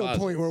with get to a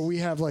point deposits? where we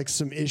have like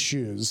some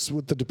issues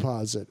with the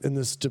deposit in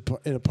this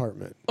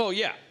apartment. Oh,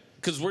 yeah.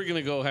 Because we're going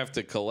to go have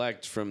to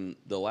collect from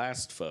the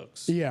last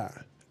folks. Yeah.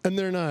 And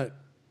they're not,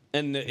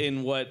 And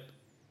in what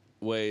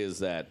way is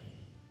that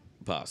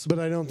possible?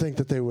 but I don't think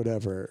that they would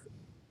ever.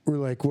 We're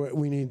like,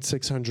 we need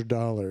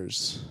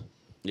 $600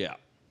 Yeah.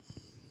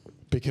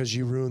 because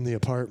you ruined the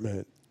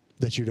apartment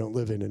that you don't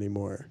live in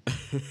anymore.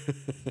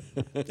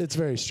 It's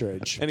very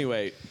strange.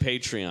 Anyway,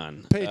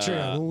 Patreon.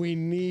 Patreon, we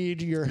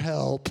need your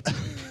help.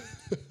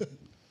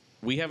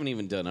 We haven't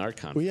even done our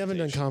confrontation. We haven't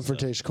done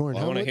confrontation corn.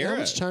 Well, I wanna hear how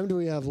much it. time do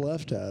we have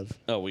left, Ev?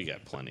 Oh, we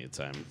got plenty of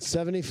time.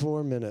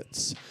 74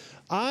 minutes.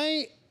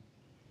 I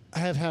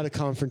have had a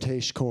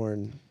confrontation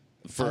corn.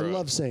 I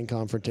love saying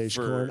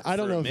confrontation for- corn. I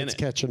don't for a know if it's minute.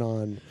 catching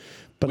on,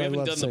 but We I haven't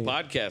love done the saying it.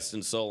 podcast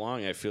in so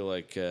long. I feel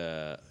like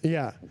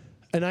Yeah.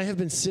 And I have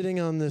been sitting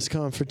on this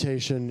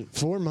confrontation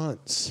for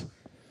months.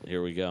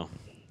 here we go.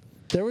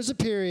 There was a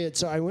period,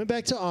 so I went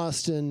back to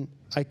Austin.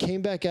 I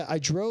came back, I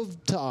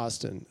drove to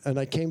Austin, and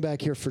I came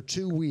back here for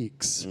 2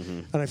 weeks.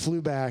 And I flew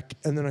back,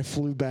 and then I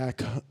flew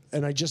back,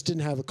 and I just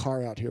didn't have a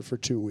car out here for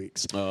 2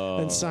 weeks.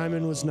 And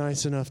Simon was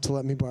nice enough to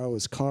let me borrow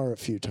his car a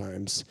few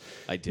times.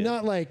 I did.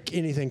 Not like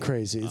anything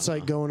crazy. It's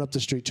like going up the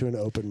street to an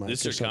open mic.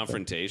 This or your something.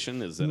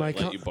 confrontation? Is that My I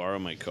let you borrow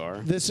my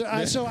car?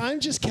 So I'm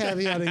just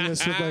caveating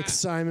this with like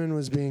Simon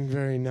was being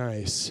very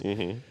nice.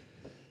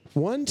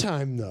 One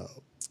time though,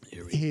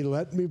 he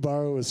let me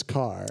borrow his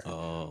car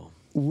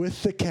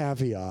with the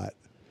caveat.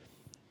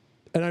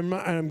 And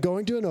I'm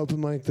going to an open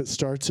mic that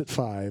starts at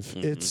 5.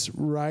 It's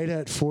right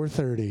at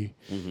 4:30.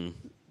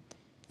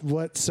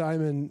 What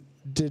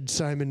did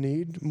Simon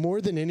need? More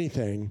than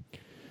anything,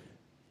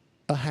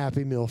 a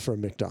Happy Meal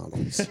from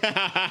McDonald's.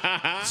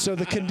 So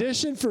the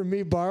condition for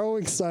me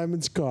borrowing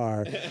Simon's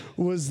car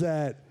was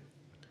that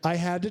I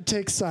had to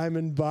take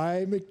Simon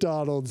by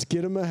McDonald's,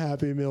 get him a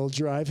Happy Meal,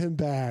 drive him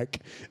back,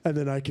 and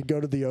then I could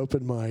go to the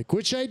open mic,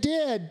 which I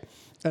did.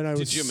 And I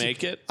Did you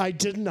make it? I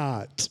did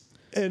not.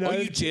 And Oh,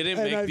 you didn't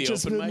make I've the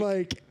just open been mic?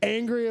 like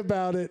angry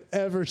about it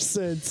ever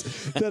since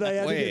that I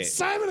had to Wait. get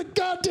Simon a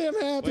goddamn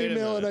Happy Wait a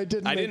Meal, and minute. I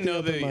didn't. I make didn't the know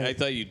open that. mic. I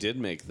thought you did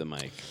make the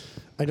mic.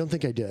 I don't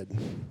think I did.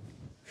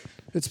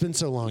 It's been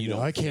so long You now.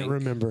 don't I can't think?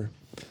 remember.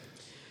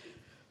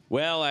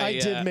 Well, I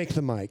did make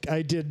the mic.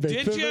 I did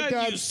make Did the you?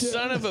 God You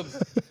son of a.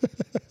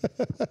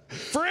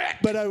 Frick!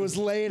 But I was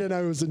late and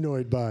I was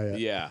annoyed by it.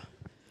 Yeah.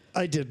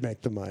 I did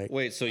make the mic.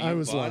 Wait, so I you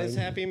was bought lying. his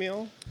Happy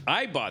Meal?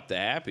 I bought the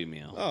Happy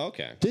Meal. Oh,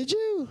 okay. Did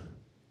you?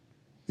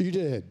 You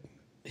did.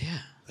 Yeah.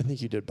 I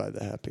think you did buy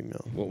the Happy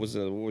Meal. What was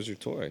your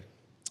toy?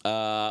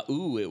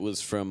 It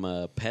was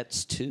from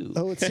Pets 2.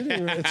 Oh, it's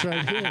sitting right, it's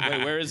right here.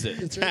 Wait, where is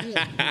it? It's right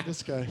here.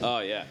 This guy. Oh,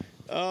 yeah.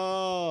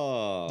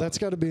 Oh. That's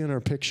got to be in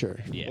our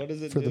picture. Yeah. What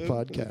does it for do? the Does it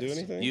podcast. do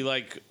anything?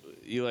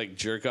 You like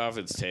jerk off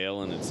its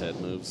tail and its head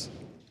moves.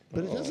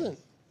 But it doesn't.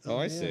 Oh,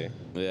 I see.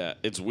 Yeah,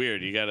 it's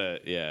weird. You gotta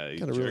you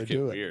Gotta jerk really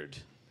do it. weird.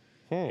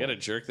 You gotta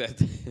jerk that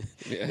thing.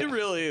 It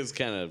really is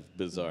kind of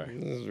bizarre.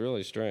 This is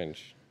really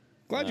strange.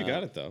 Glad you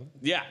got it, though.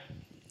 Yeah.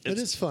 It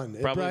is fun.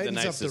 It Probably the brightens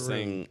up nicest the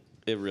room. thing.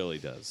 It really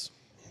does.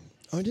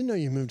 Oh, I didn't know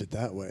you moved it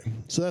that way.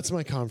 So that's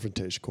my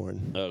confrontation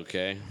corn.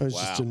 Okay. I was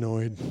wow. just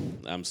annoyed.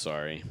 I'm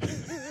sorry.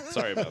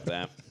 Sorry about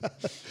that.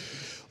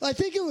 I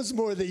think it was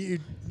more that you.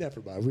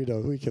 Never mind.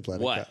 We could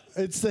let What? it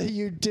go. It's that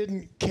you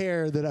didn't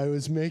care that I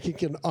was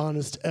making an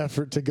honest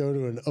effort to go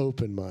to an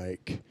open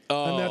mic,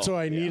 and that's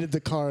why I needed the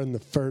car in the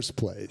first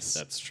place.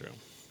 That's true.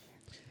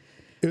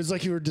 It was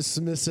like you were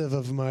dismissive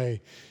of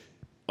my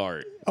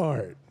Art.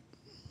 art.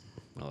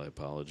 Well, I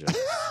apologize.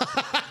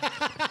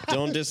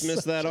 Don't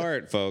dismiss that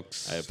art,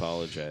 folks. I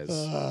apologize.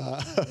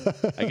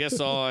 I guess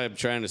all I'm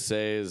trying to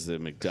say is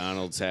that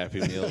McDonald's Happy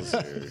Meals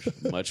are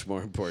much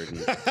more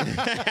important.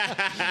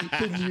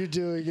 Than you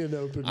doing an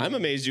open. I'm mic.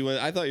 amazed you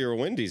went. I thought you were a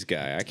Wendy's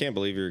guy. I can't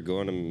believe you were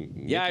going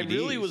to Yeah, I Mickey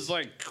really D's. was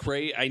like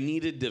crazy. I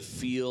needed to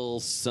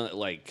feel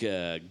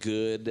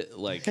good,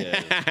 like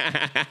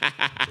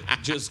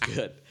just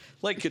good,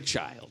 like a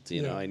child.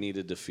 You know, Yeah. I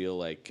needed to feel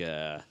like.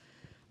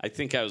 I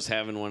think I was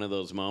having one of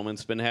those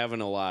moments. Been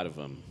having a lot of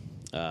them.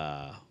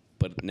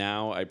 But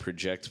now I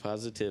project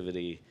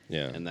positivity.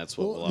 Yeah. And that's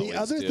what we'll Well, always the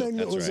other do. thing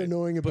that That's was right.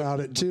 annoying about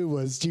it too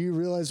was, do you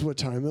realize what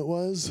time it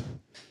was?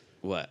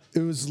 What? It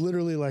was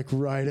literally like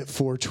right at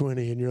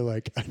 4:20, and you're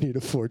like, I need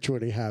a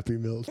 4:20 Happy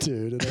Meal,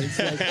 dude. And I was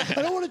like,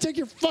 I don't want to take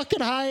your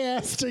fucking high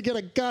ass to get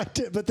a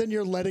goddamn. But then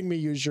you're letting me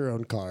use your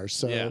own car,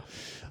 so Yeah.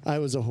 I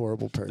was a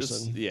horrible This,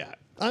 person. yeah.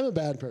 I'm a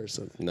bad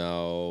person.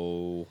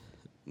 No.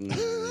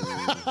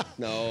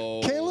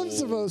 No.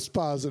 Caleb's the most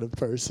positive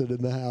person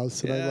in the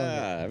house, and I love it.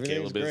 Yeah, everything's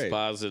Caleb is great.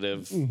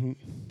 positive.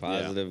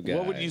 Positive Yeah. guy.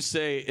 What would you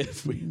say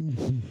if we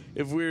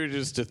were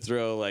just to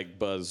throw like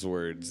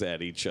buzzwords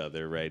at each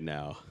other right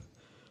now?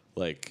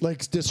 Like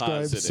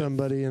Describe positive.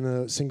 somebody in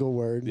a single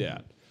word. Yeah.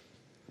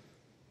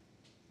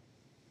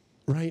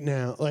 Right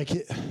now,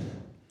 This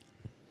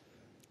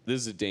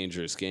is a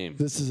dangerous game.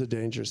 this is a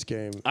dangerous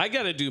game. I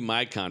got to do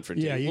my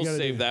confrontation. Yeah, you we'll gotta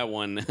save do- that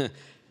one.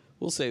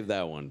 We'll save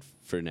that one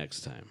for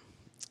next time.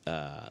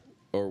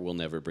 Or we'll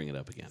never bring it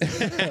up again.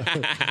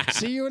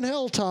 See you in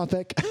hell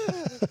topic.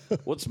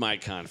 What's my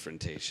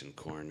confrontation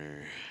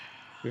corner?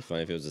 It'd be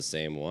funny if it was the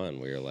same one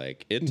where you're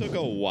like, it took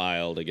a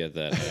while to get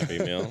that Happy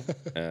Meal.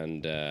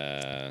 And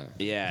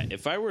Yeah,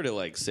 if I were to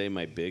like say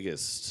my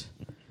biggest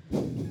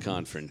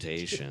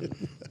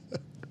confrontation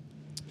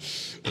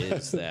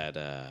is that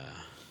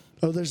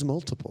Oh, there's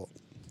multiple.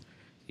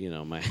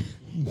 my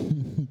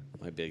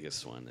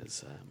biggest one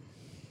is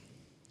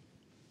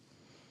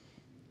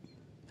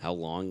how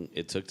long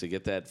it took to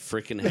get that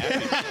freaking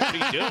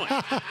Happy Meal.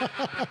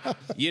 What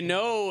are you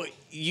doing?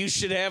 You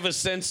should have a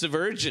sense of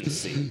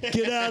urgency.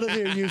 Get out of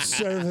here, you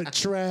servant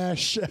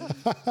trash.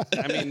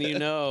 I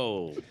mean,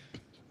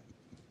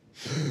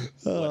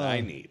 what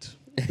I need.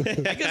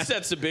 I guess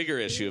that's the bigger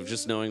issue of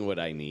just knowing what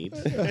I need.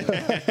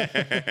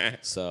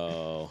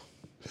 So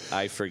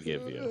I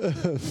forgive you.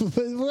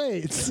 But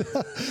wait,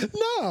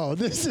 no,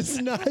 this is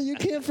not. You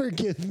can't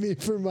forgive me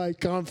for my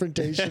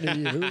confrontation to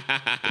you.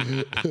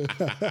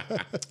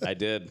 I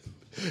did.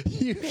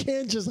 You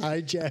can't just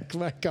hijack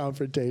my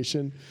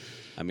confrontation.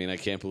 I mean, I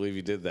can't believe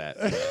you did that.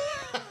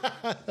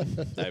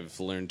 I've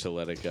learned to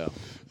let it go.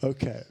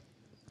 Okay,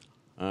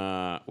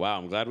 Wow,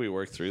 I'm glad we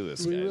worked through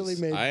this, we guys. really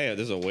made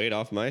there's a weight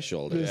off my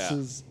shoulders. this yeah.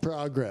 is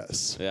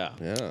progress. Yeah.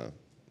 Yeah.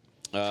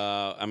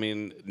 I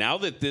mean, now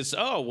that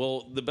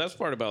the best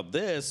part about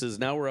this is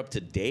now we're up to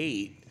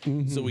date,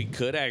 so we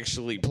could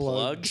actually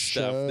plug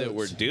stuff that shows.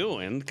 we're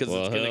doing because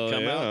Well, it's going hell to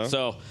come yeah. out.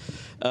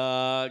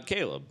 So,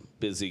 Caleb,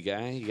 busy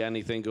guy, you got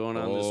anything going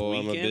on this Oh,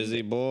 weekend? I'm a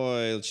busy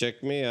boy.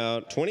 Check me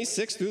out.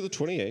 26th through the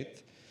 28th.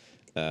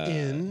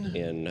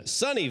 In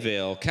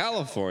Sunnyvale,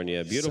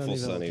 California. Beautiful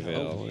Sunnyvale,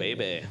 Sunnyvale. Oh,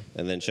 baby.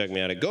 And then check me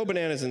out at Go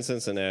Bananas in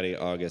Cincinnati,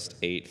 August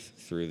 8th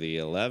through the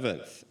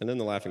 11th. And then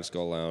the Laughing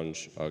Skull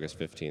Lounge, August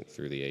 15th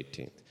through the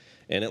 18th.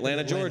 In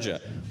Atlanta, Georgia.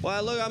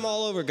 Well, look, I'm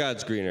all over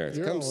God's green earth.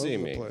 You're Come all see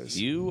over the me. place.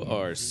 You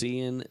are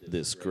seeing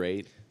this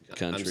great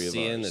country I'm of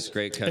seeing ours. this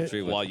great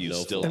country with While you no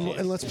still flaws. can.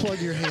 And let's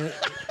plug your hand.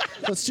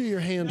 Let's do your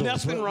handles.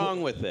 Nothing What-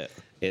 wrong with it.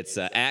 It's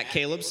at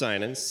Caleb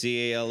Synan,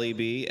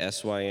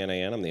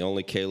 CalebSynan. I'm the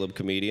only Caleb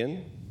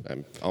comedian.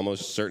 I'm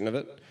almost certain of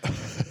it.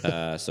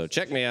 So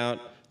check me out.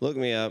 Look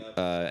me up.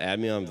 Add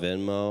me on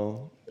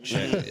Venmo.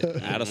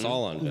 Add us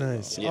all on Venmo.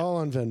 Nice. All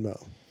on Venmo.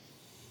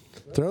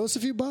 Throw us a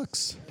few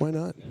bucks. Why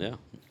not? Yeah.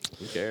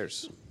 Who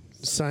cares?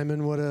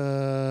 Simon,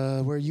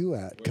 where you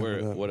at?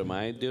 coming up? What am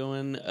I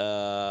doing?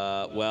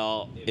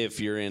 Well, if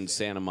you're in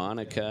Santa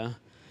Monica,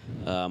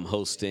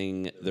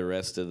 hosting the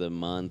rest of the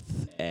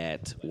month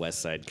at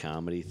West Side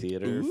Comedy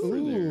Theater for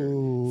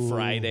their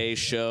Friday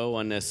show,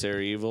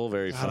 Unnecessary Evil.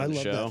 Very God, fun I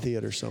love show. that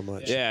theater so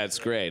much. Yeah, it's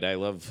great. I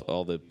love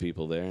all the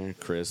people there.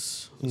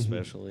 Chris,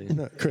 especially.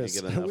 No, Chris,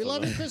 Can't get enough we of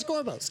love him. you, Chris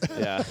Gorbos.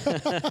 Yeah.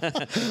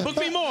 Book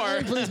me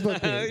more. Please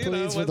book me, You know,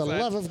 please, for the West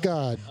Side. love of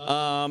God.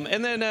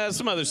 And then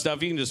some other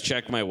stuff. You can just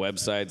check my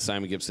website,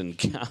 Simon Gibson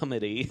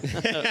Comedy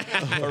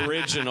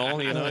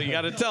Original. You know, you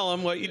got to tell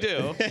them what you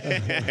do.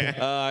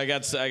 I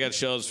got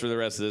shows for the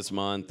rest of this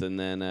month, and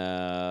then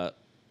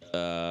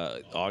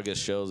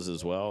August shows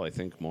as well. I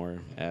think more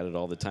added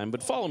all the time.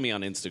 But follow me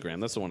on Instagram.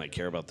 That's the one I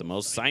care about the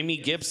most. Simon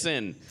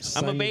Gibson. I'm a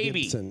Simon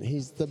baby. Gibson.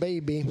 He's the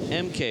baby.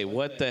 MK,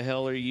 what the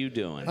hell are you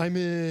doing? I'm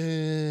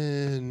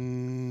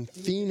in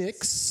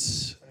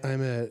Phoenix.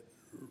 I'm at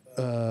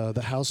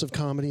the House of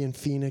Comedy in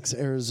Phoenix,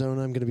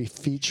 Arizona. I'm going to be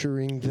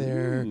featuring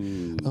there.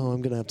 Oh, I'm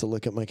going to have to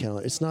look at my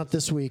calendar. It's not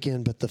this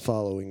weekend, but the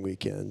following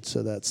weekend.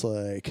 So that's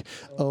like,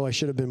 I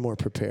should have been more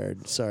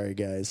prepared. Sorry,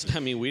 guys. I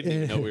mean, we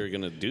didn't even know we were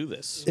going to do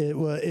this.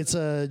 It's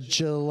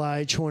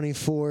July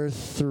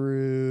 24th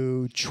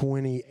through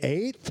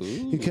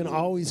 28th. You can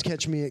always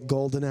catch me at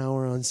Golden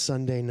Hour on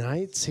Sunday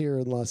nights here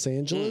in Los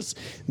Angeles,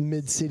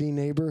 Mid-City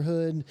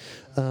neighborhood.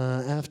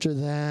 After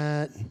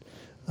that,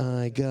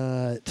 I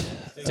got...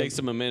 Takes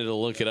him a minute to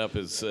look it up.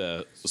 His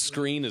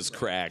screen is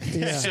cracked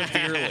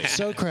severely.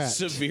 So cracked.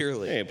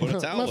 Severely. Hey, put a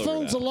towel My over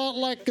phone's that. a lot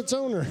like its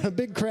owner, a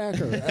big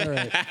cracker. All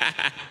right.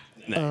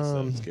 Nice.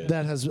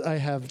 That was good. I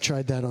have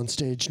tried that on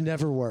stage.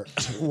 Never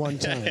worked one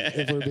time,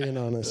 if we're being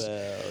honest.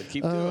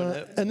 Keep doing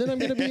it. And then I'm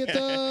going to be at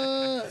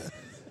the...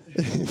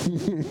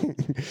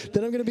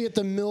 Then I'm going to be at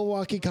the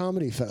Milwaukee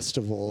Comedy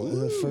Festival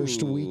the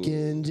first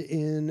weekend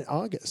in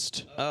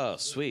August. Oh,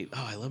 sweet.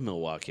 Oh, I love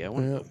Milwaukee. I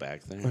want to go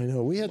back there. I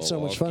know. We had so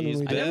much fun when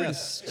we Milwaukee's did.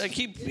 best. I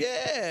keep,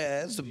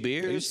 it's a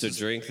beer. I used to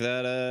drink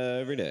that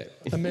every day.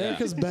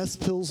 America's best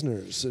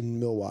Pilsners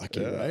in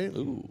Milwaukee, right?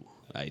 Ooh,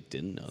 I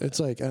didn't know that. It's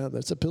like,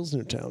 that's a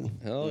Pilsner town.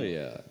 Hell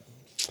yeah.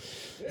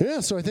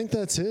 Yeah, so I think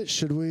that's it.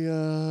 Should we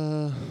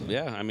Yeah,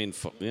 I mean,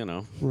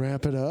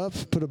 wrap it up?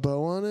 Put a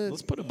bow on it?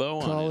 let's put a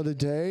bow Call on it a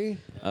day?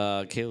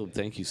 Caleb,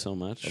 thank you so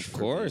much. Of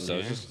course. I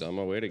was just on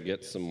my way to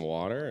get some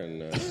water,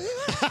 and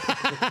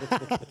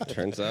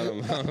turns out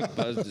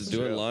I was just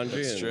doing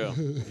laundry, That's and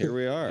true. here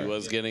we are. He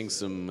was getting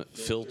some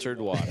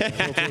filtered water.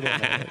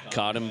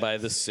 Caught him by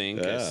the sink.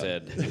 I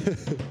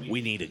said,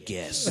 we need a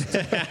guest.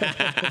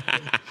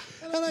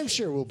 And I'm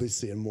sure we'll be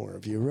seeing more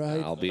of you,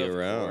 right? I'll be Of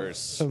around.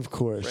 course. Of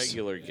course.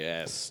 Regular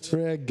guest.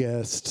 Reg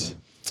guest.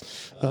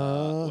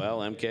 Well,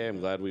 MK,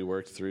 I'm glad we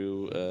worked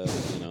through,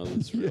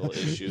 this real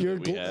issue You're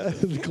that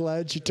we had.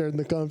 glad you turned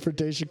the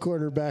confrontation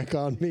corner back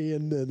on me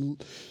and then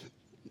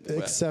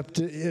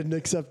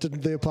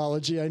accepted the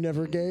apology I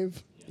never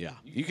gave. Yeah,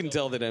 you can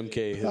tell that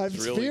MK has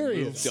I'm really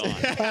furious. moved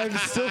on. I'm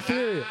still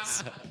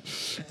furious.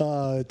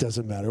 It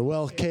doesn't matter.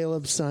 Well,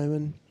 Caleb,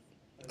 Simon,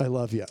 I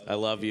love you. I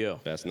love you.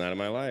 Best night of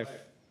my life.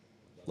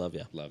 Love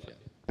you. Love you.